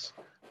games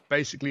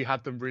basically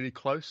had them really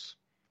close.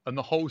 And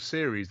the whole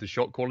series, the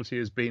shot quality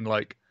has been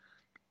like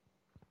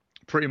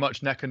pretty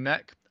much neck and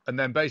neck. And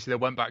then basically they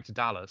went back to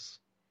Dallas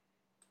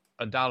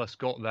and Dallas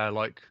got their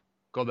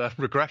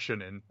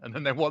regression in and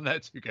then they won their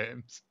two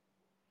games.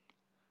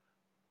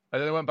 And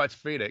then they went back to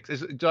Phoenix.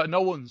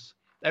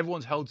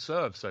 Everyone's held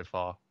serve so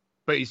far.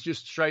 But it's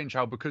just strange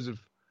how because of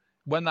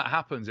when that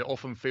happens, it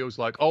often feels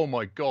like, oh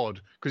my God,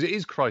 because it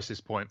is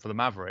crisis point for the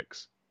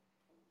Mavericks.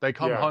 They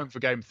come yeah, home for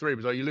game three,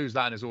 but you lose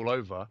that and it's all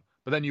over.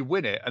 But then you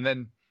win it and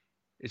then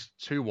it's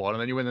 2-1 and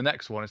then you win the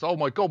next one. It's, oh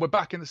my God, we're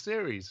back in the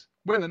series.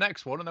 Win the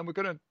next one and then we're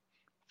going to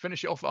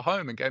finish it off at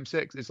home in game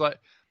six. It's like,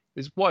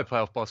 it's why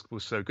playoff basketball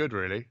is so good,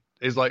 really.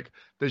 It's like,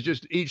 there's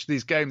just each of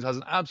these games has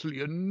an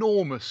absolutely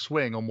enormous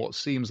swing on what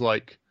seems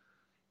like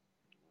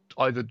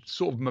either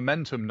sort of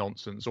momentum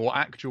nonsense or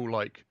actual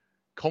like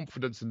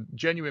confidence and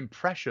genuine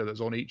pressure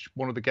that's on each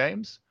one of the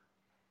games.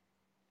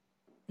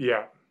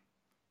 yeah.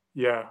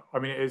 Yeah, I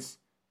mean, it's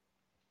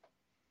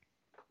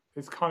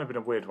kind of been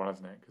a weird one,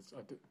 hasn't it? Because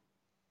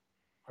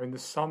I mean, the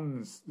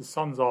Suns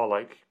are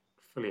like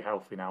fully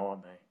healthy now,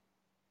 aren't they?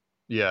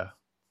 Yeah.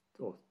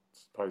 Or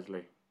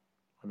supposedly.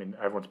 I mean,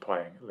 everyone's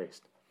playing at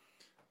least.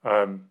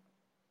 Um,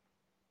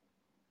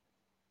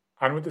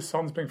 and with the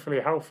Suns being fully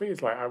healthy,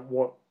 it's like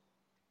what,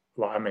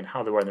 like I mean,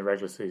 how they were in the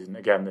regular season.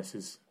 Again, this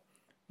is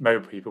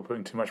maybe people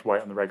putting too much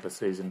weight on the regular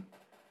season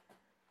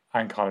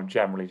and kind of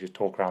generally just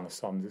talk around the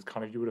Suns. It's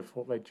kind of you would have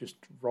thought they'd just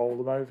roll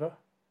them over,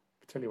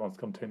 particularly once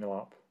it's gone 2-0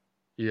 up.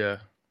 Yeah.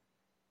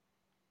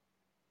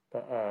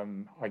 But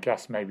I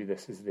guess maybe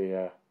this is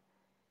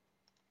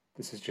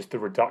just the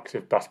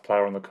reductive best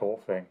player on the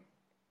court thing.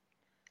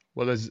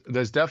 Well,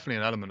 there's definitely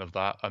an element of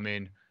that. I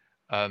mean,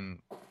 um,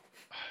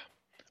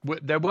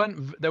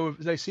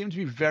 they seemed to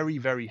be very,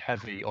 very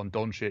heavy on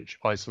Doncic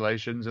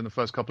isolations in the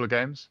first couple of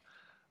games.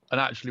 And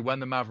actually, when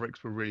the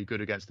Mavericks were really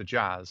good against the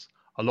Jazz,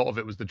 a lot of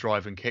it was the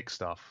drive and kick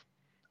stuff.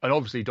 And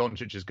obviously,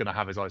 Doncic is going to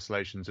have his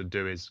isolations and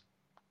do his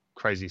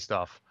crazy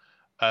stuff.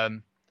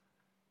 Um,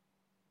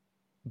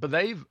 but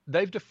they've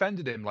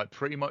defended him like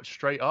pretty much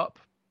straight up.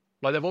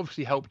 Like they've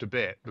obviously helped a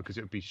bit because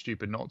it would be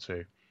stupid not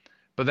to.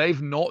 But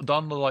they've not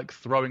done the like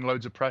throwing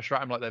loads of pressure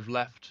at him. Like they've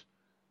left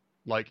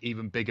like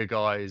even bigger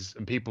guys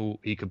and people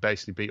he could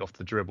basically beat off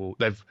the dribble.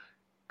 They've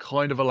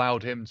kind of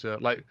allowed him to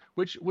like.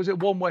 Which was it?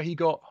 One where he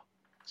got.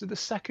 Was it the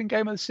second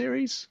game of the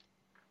series?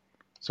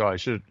 Sorry, I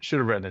should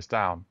have written this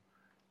down.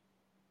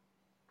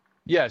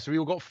 Yeah, so we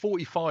all got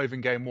 45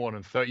 in game one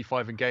and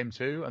 35 in game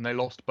two, and they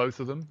lost both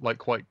of them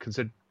like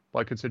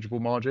by considerable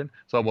margin.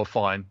 So well,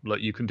 fine, look,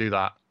 you can do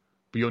that,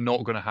 but you're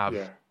not going to have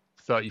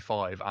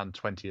 35 and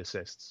 20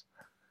 assists.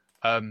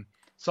 Some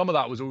of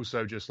that was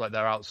also just like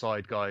their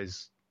outside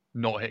guys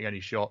not hitting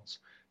any shots.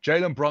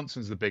 Jalen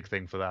Brunson's the big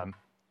thing for them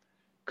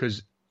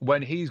because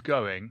when he's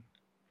going,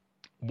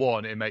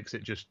 one, it makes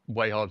it just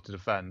way harder to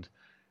defend.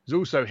 There's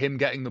also him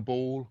getting the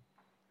ball.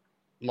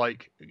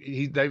 Like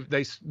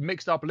they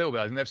mixed up a little bit.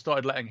 I think they've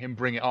started letting him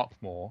bring it up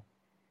more,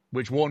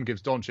 which one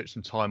gives Doncic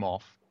some time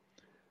off,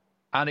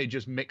 and it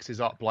just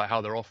mixes up like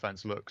how their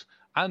offense looks.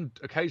 And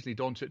occasionally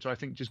Doncic, I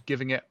think, just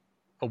giving it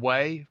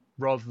away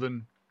rather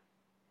than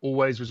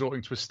always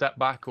resorting to a step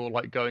back or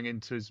like going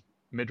into his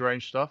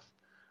mid-range stuff.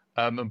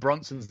 And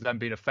Brunson's then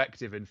been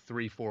effective in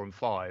 3, 4, and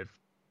 5.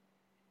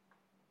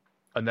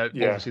 And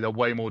obviously they're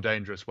way more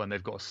dangerous when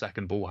they've got a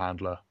second ball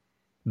handler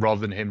rather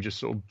than him just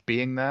sort of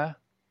being there.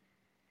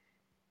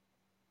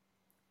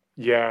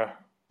 Yeah.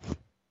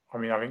 I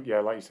mean, I think,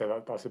 like you said,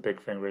 that's a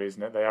big thing really,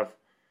 isn't it?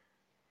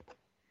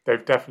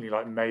 They've definitely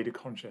like made a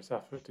conscious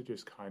effort to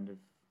just kind of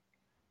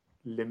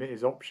limit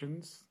his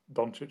options.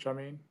 Doncic, I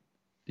mean.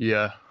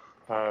 Yeah.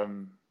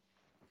 And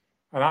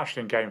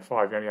actually in game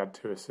 5, he only had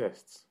 2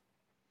 assists.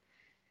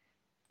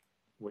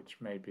 Which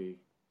maybe...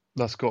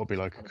 That's got to be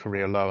like a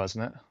career low,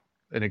 hasn't it?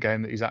 In a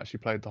game that he's actually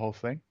played the whole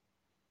thing.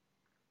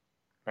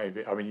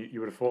 Maybe. I mean, you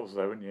would have thought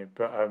so, wouldn't you?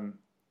 But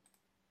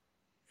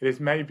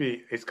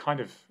it's kind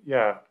of,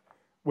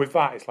 with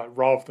that, it's like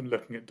rather than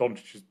looking at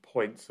Doncic's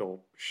points or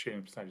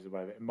shooting percentages or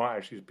whatever, it might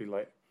actually just be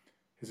like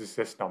his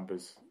assist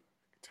numbers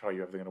tell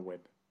you if they're going to win.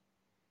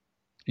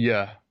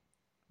 Yeah.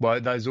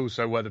 Well, there's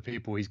also where the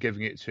people he's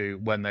giving it to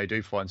when they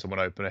do find someone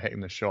open are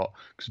hitting the shot.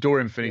 Because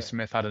Dorian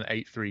Finney-Smith had an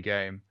 8-3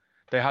 game.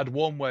 They had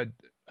one where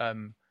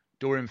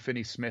Dorian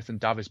Finney-Smith and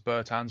Davis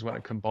Bertans went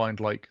and combined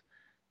like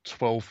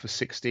 12 for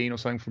 16 or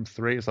something from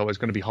 3. It's always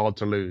going to be hard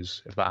to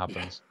lose if that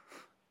happens.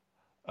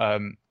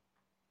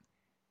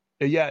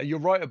 Yeah, you're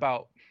right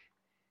about.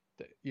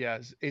 Yeah,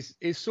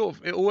 it's sort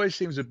of. It always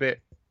seems a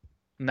bit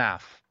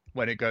naff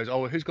when it goes, oh,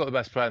 well, who's got the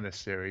best player in this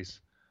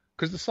series?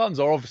 Because the Suns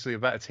are obviously a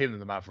better team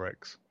than the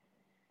Mavericks,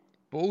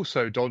 but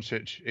also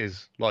Doncic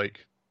is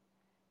like,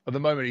 at the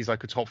moment he's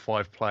like a top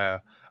 5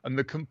 player, and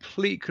the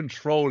complete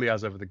control he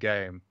has over the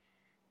game,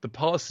 the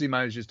passes he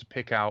manages to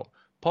pick out,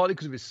 partly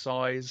because of his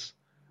size,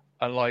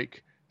 and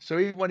like, so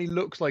even when he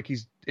looks like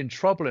he's in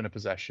trouble in a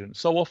possession,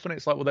 so often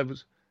it's like, well, there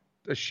was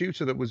a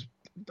shooter that was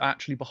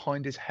actually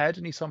behind his head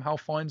and he somehow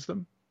finds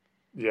them.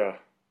 Yeah.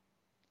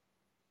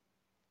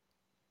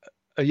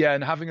 Yeah,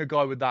 and having a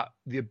guy with that,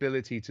 the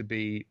ability to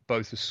be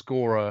both a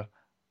scorer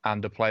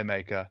and a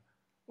playmaker,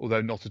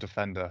 although not a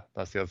defender.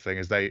 That's the other thing,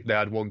 is they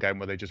had one game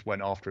where they just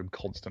went after him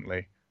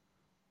constantly.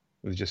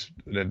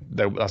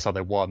 That's how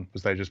they won,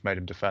 was they just made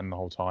him defend the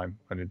whole time,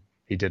 and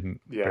he didn't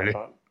really.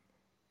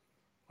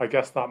 I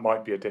guess that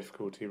might be a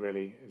difficulty,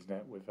 really, isn't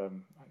it, with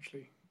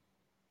actually,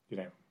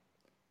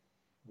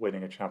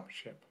 winning a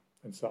championship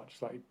and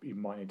such. Like you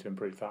might need to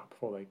improve that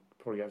before they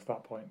probably get to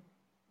that point.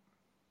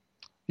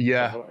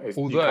 Yeah,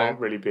 although you can't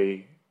really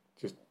be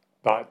just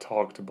that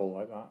targetable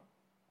like that.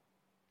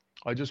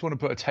 I just want to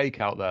put a take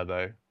out there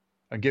though,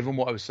 and given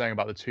what I was saying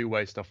about the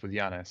two-way stuff with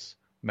Giannis,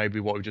 maybe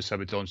what we just said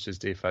with Doncic's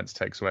defense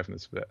takes away from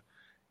this a bit.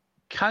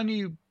 Can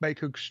you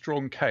make a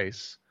strong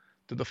case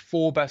that the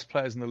 4 best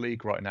players in the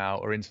league right now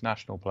are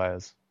international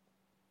players?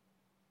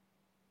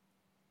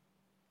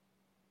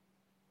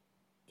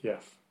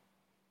 Yes.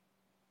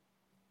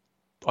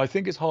 I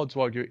think it's hard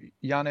to argue.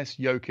 Giannis,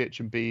 Jokic,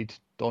 Embiid,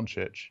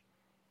 Doncic.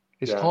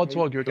 It's Yeah. hard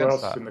to argue Who against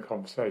else is that. in the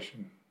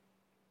conversation?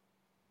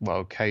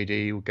 Well,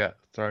 KD will get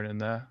thrown in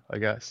there, I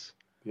guess.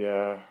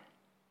 Yeah.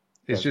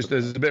 It's That's a just good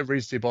there's point. a bit of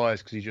recency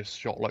bias because he just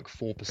shot like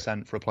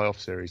 4% for a playoff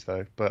series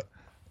though. But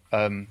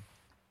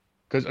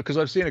because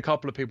I've seen a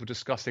couple of people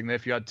discussing that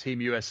if you had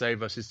Team USA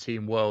versus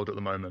Team World at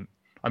the moment,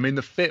 I mean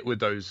the fit with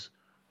those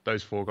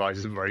four guys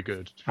isn't very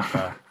good to be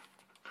fair.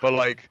 But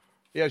like,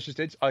 yeah,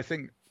 I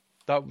think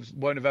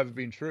won't have ever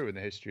been true in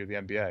the history of the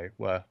NBA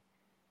where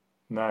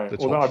No. the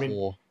Although, top I mean,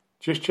 four.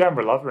 just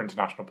general other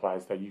international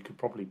players, though, you could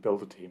probably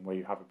build a team where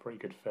you have a pretty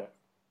good fit.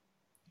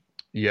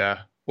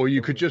 Yeah, or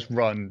you could Probably just do.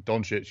 run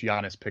Doncic,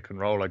 Giannis pick and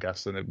roll, I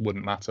guess, and it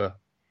wouldn't matter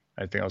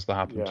anything else that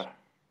happened. Yeah.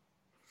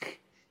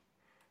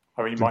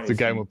 I mean, you might The need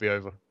game some. would be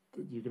over.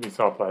 You can need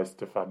star players to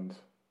defend, I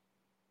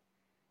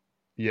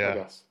Yeah,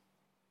 guess.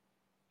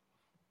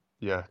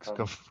 yeah,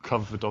 Um,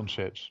 cover for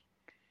Doncic.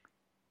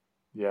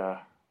 yeah.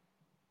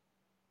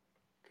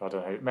 I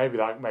don't know. Maybe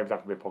that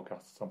could be a podcast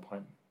at some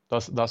point.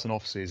 That's an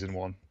off-season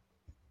one.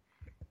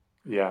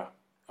 Yeah.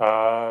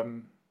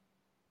 Okay.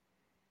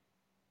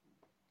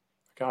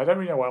 I don't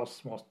really know what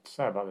else more to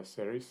say about this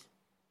series.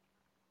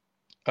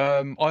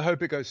 I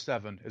hope it goes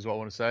 7, is what I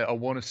want to say. I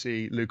want to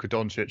see Luka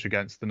Doncic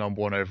against the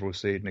number 1 overall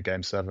seed in a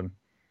game 7.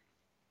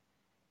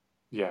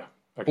 Yeah.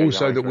 Okay. Yeah,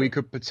 Also, I that we agree.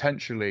 could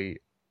potentially,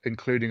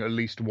 including at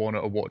least one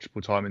at a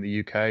watchable time in the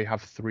UK,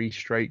 have 3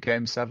 straight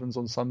game 7s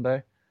on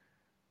Sunday.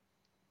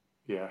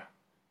 Yeah.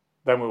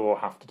 Then we will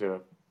have to do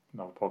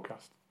another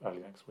podcast early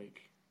next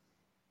week.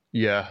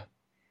 Yeah,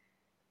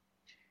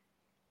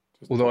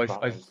 Just although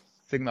talk I about those.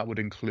 think that would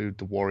include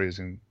the Warriors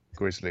and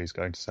Grizzlies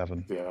going to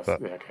 7. Yeah.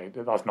 But Okay.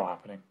 That's not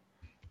happening.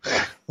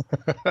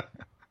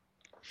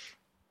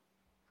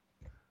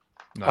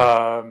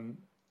 no,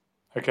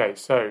 Okay.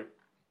 So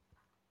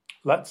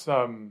let's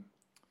go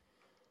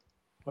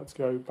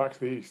back to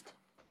the East.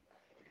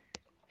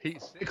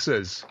 Heat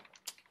Sixers.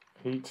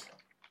 Heat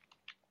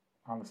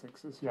and the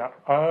Sixers. Yeah.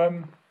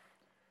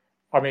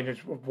 I mean,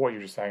 what you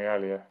were just saying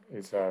earlier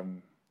is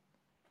it's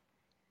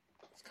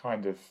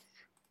kind of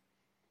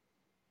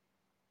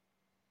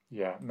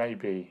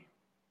maybe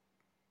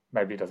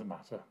it doesn't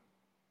matter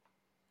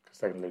because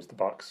they're going to lose the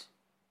Bucks.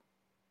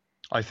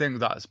 I think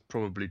that's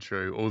probably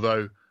true.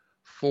 Although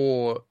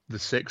for the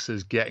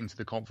Sixers getting to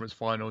the conference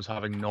finals,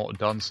 having not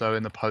done so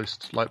in the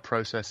post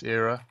process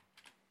era,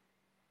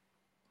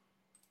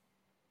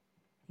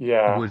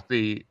 Yeah, would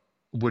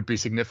be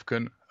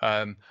significant.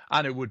 And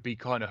it would be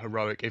kind of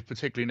heroic if,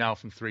 particularly now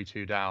from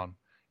 3-2 down,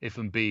 if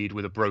Embiid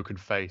with a broken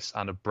face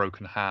and a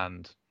broken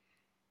hand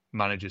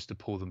manages to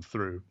pull them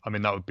through. I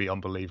mean, that would be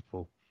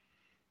unbelievable.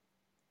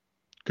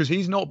 Because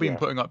he's not been yeah,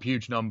 putting up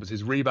huge numbers.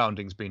 His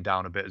rebounding's been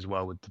down a bit as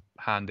well with the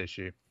hand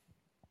issue.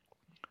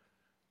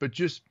 But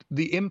just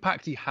the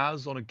impact he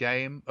has on a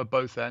game at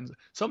both ends.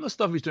 Some of the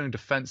stuff he's doing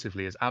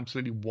defensively is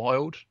absolutely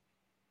wild.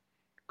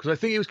 Because I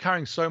think he was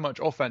carrying so much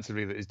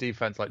offensively that his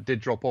defense did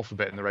drop off a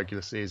bit in the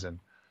regular season.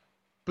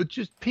 But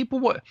just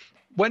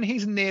when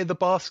he's near the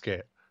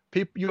basket,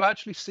 you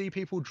actually see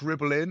people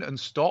dribble in and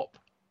stop,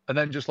 and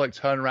then just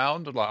turn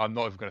around and I'm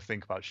not even going to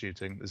think about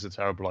shooting. This is a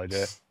terrible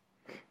idea.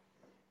 And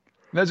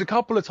there's a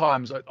couple of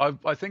times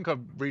I think I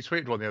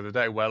retweeted one the other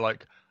day where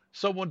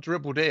someone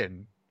dribbled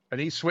in and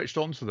he switched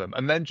onto them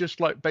and then just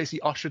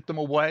basically ushered them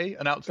away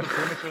and out to the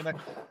perimeter.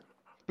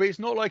 But it's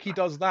not like he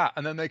does that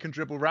and then they can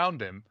dribble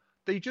around him.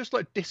 They just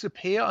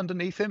disappear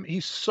underneath him.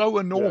 He's so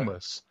yeah,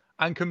 enormous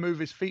and can move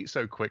his feet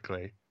so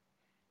quickly.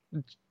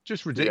 It's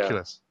just yeah.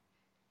 ridiculous.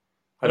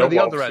 I And know. at the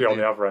Well, other obviously, end, on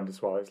the other end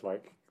as well, it's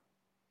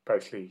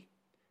basically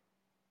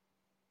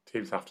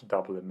teams have to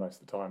double him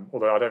most of the time.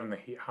 Although I don't think the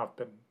Heat have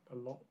been a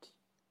lot.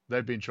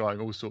 they've been trying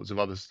all sorts of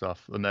other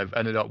stuff and they've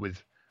ended up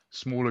with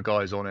smaller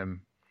guys on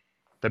him.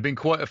 There've been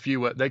quite a few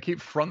where they keep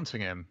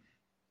fronting him.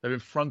 They've been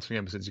fronting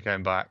him since he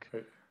came back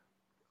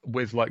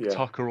with Yeah,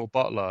 Tucker or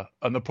Butler.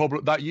 And the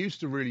problem that used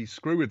to really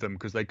screw with them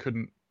because they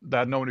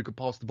had no one who could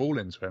pass the ball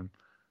into him.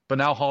 But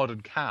now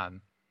Harden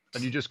can.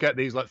 And you just get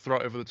these throw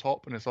it over the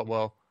top and it's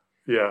well,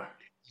 yeah,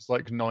 it's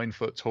 9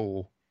 foot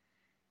tall.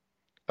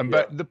 And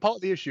yeah, but the part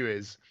of the issue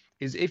is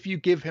if you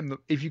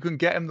can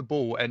get him the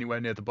ball anywhere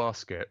near the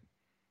basket,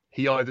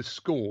 he either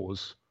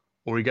scores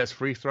or he gets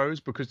free throws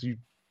because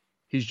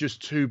he's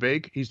just too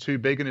big. He's too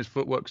big and his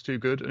footwork's too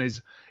good,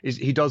 and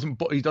he doesn't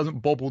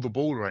bobble the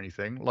ball or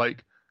anything.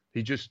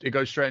 It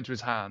goes straight into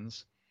his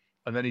hands,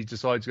 and then he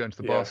decides to go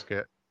into the yeah,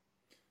 basket.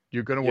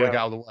 You're going to want to yeah. get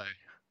out of the way.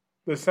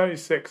 The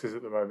 76ers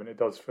at the moment, it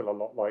does feel a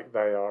lot like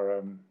they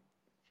are,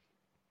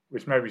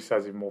 which maybe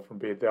says even more from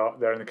Embiid.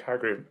 They're in the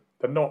category of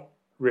they're not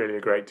really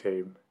a great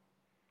team,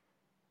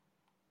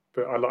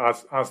 but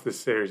as this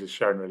series has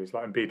shown, really, it's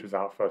Embiid was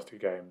out first 2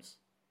 games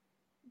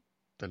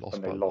They lost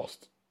and by they a lot.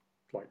 lost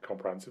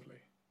comprehensively.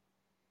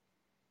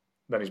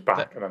 Then he's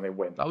back and then they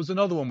win. That was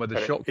another one where the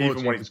And shot even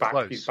quality when was he's back,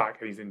 close. he's back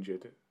and he's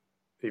injured.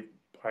 He's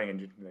playing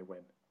injured and they win.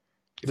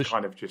 It's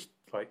kind of just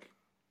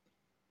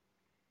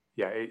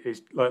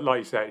it's like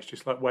you say, it's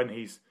just when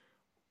he's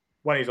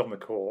on the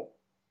court,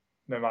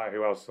 no matter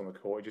who else is on the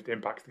court, it just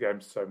impacts the game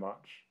so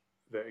much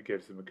that it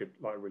gives them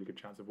a really good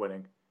chance of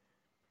winning.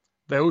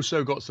 They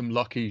also got some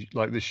lucky,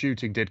 like the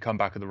shooting did come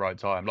back at the right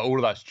time. Like all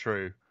of that's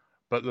true.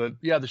 But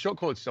the shot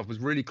quality stuff was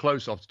really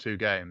close after 2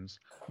 games.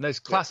 And there's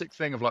classic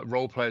thing of like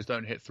role players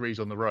don't hit threes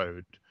on the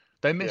road.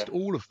 They missed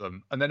all of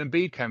them. And then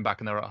Embiid came back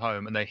and they were at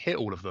home and they hit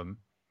all of them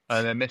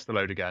and then missed the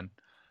load again.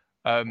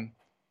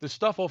 The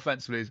stuff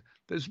offensively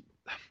there's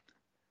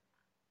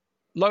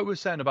like we were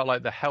saying about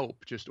like the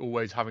help just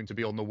always having to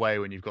be on the way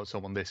when you've got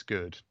someone this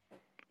good.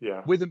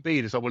 Yeah. With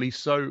Embiid, it's like,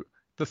 well,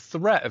 the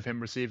threat of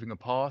him receiving a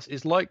pass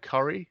is like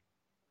Curry,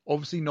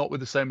 obviously not with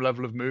the same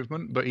level of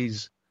movement, but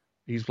he's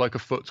like a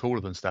foot taller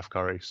than Steph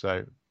Curry.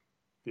 So,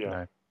 yeah. You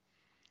know.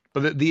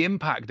 But the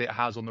impact it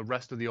has on the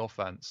rest of the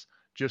offense,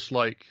 just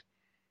like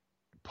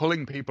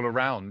pulling people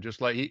around,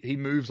 just like he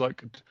moves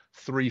like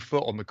 3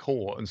 foot on the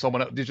court and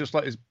someone else, there's just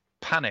like this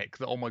panic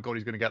that, oh my God,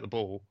 he's going to get the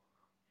ball.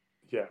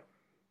 Yeah.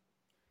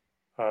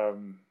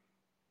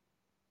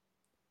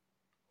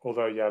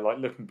 Although, like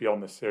looking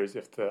beyond this series,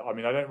 I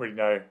don't really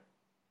know.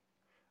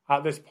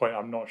 At this point,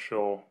 I'm not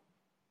sure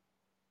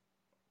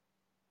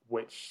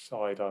which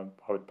side I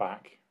would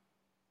back.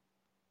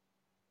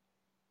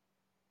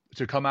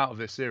 To come out of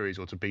this series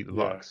or to beat the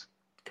Bucks?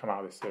 Come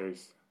out of this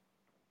series.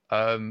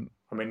 Neither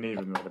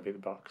of them are going to beat the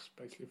Bucks,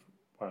 basically.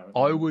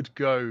 I would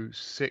go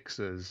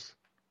Sixers,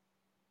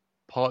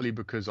 partly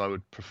because I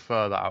would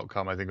prefer that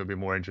outcome. I think it would be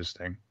more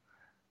interesting.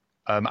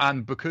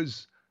 And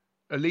because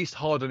at least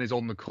Harden is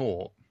on the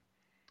court,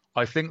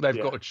 I think they've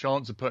got a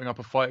chance of putting up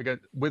a fight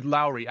against with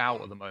Lowry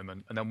out at the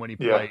moment, and then when he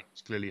plays,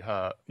 he's clearly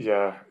hurt.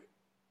 Yeah.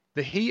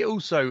 The Heat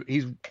also,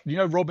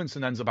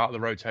 Robinson ends up out of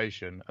the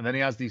rotation, and then he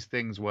has these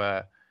things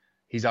where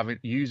he's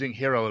using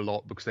Hero a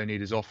lot because they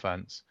need his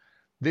offense.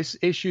 This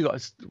issue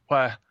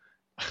where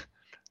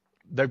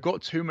they've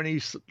got too many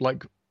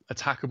like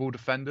attackable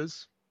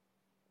defenders.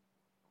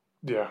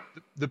 Yeah.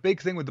 The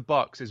big thing with the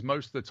Bucks is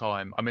most of the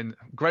time, I mean,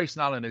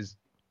 Grayson Allen is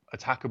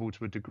attackable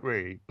to a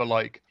degree, but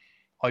like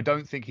I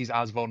don't think he's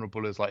as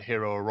vulnerable as like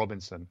Hero or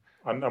Robinson.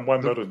 And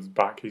when Middleton's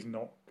back, he's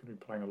not going to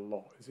be playing a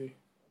lot, is he?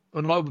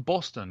 And like with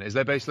Boston, is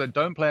they basically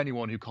don't play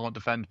anyone who can't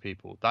defend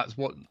people. That's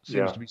what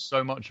seems to be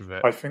so much of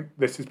it. I think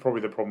this is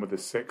probably the problem with the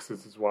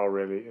Sixers as well,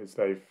 really, is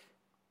they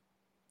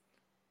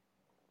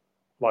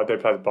play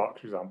the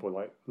Bucks, for example,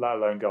 like let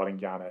alone guarding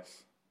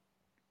Giannis.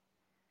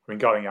 I mean,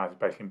 guarding Giannis is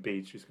basically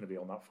Embiid's just going to be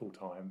on that full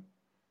time,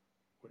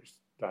 which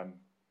then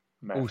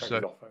may affect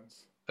his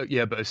offense.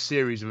 Yeah, but a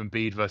series of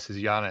Embiid versus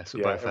Giannis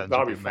at both ends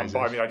that'd would be be fun.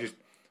 amazing. But I mean,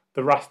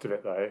 the rest of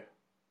it though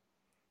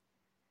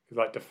is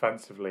like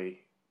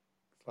defensively.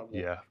 It's like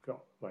you've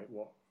got like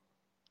what?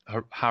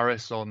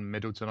 Harris on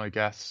Middleton, I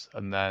guess,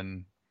 and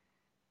then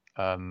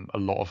a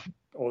lot of.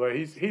 Although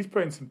he's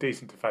put in some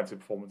decent defensive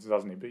performances,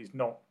 hasn't he? But he's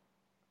not.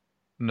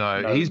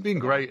 No, he's been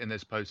great in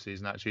this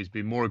postseason. Actually, he's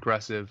been more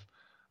aggressive,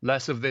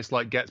 less of this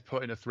like gets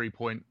put in a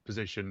 3-point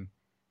position,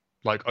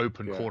 like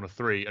open corner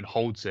 3 and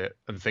holds it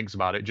and thinks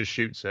about it, just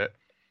shoots it.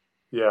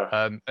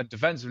 Yeah. And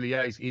defensively,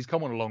 he's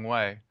come on a long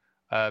way.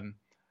 I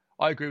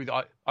agree with.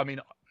 I mean,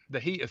 the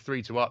Heat are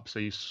 3-2 up, so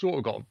you sort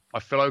of got. I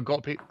feel I've got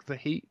to pick the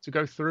Heat to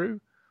go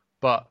through,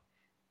 but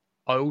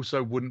I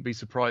also wouldn't be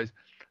surprised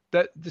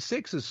that the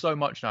Sixers so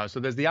much now. So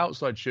there's the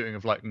outside shooting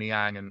of like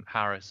Niang and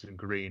Harris and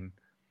Green.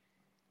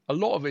 A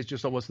lot of it's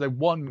just they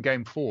won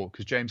game 4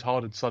 because James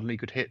Harden suddenly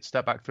could hit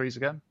step back threes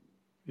again.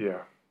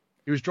 Yeah.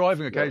 He was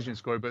driving occasionally and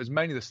scoring, but it was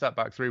mainly the step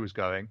back 3 was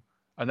going,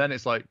 and then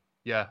it's like,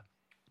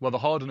 well, the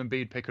Harden and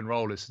Embiid pick and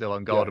roll is still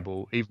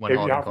unguardable, even when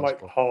Harden you have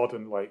can't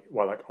Harden,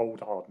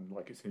 old Harden,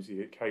 like it seems he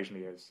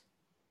occasionally is,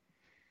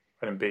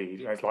 and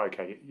Embiid, and it's like,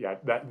 okay,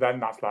 then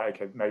that's like,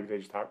 okay, maybe they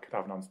just could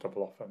have an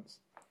unstoppable offense.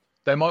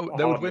 They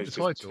would win the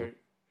title.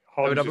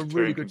 They would have a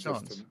really good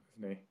chance. Isn't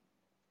he?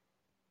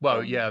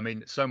 Well, I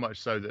mean, so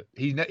much so that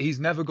he's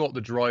never got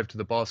the drive to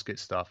the basket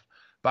stuff.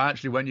 But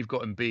actually, when you've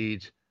got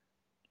Embiid,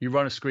 you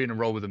run a screen and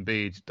roll with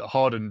Embiid.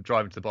 Harden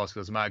driving to the basket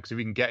doesn't matter because if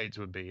you can get it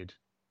to Embiid,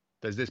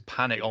 there's this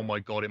panic. Oh my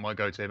God, it might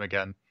go to him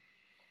again.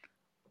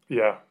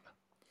 Yeah,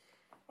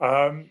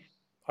 I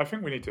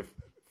think we need to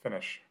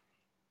finish.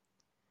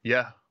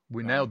 Yeah,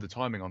 we nailed the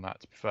timing on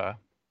that. To be fair.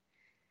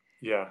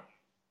 Yeah,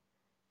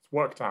 it's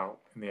worked out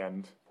in the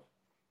end.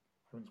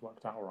 I think it's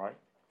worked out all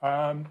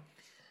right.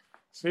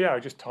 So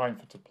just time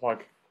to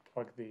plug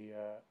the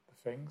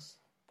things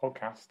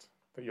podcast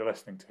that you're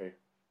listening to.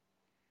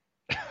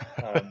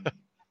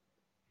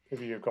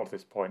 If you've got to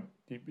this point,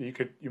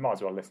 you might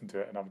as well listen to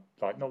it and have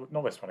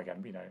not this one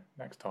again, but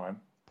next time,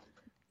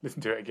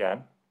 listen to it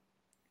again.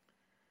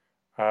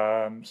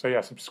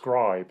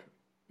 Subscribe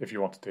if you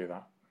want to do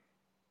that.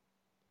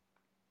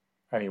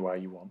 Anywhere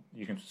you want,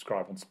 you can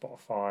subscribe on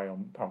Spotify,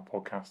 on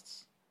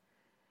podcasts.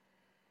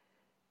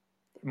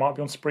 It might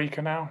be on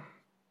Spreaker now.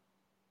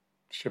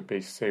 Should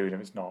be soon if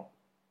it's not.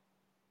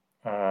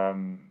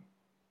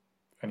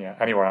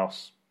 Anywhere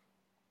else.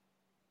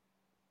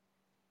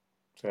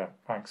 So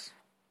thanks.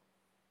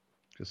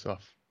 Good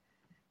stuff.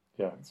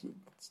 Yeah, it's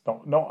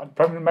not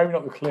probably maybe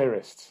not the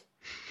clearest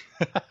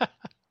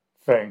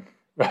thing.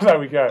 But there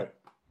we go.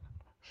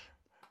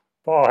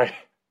 Bye.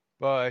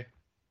 Bye.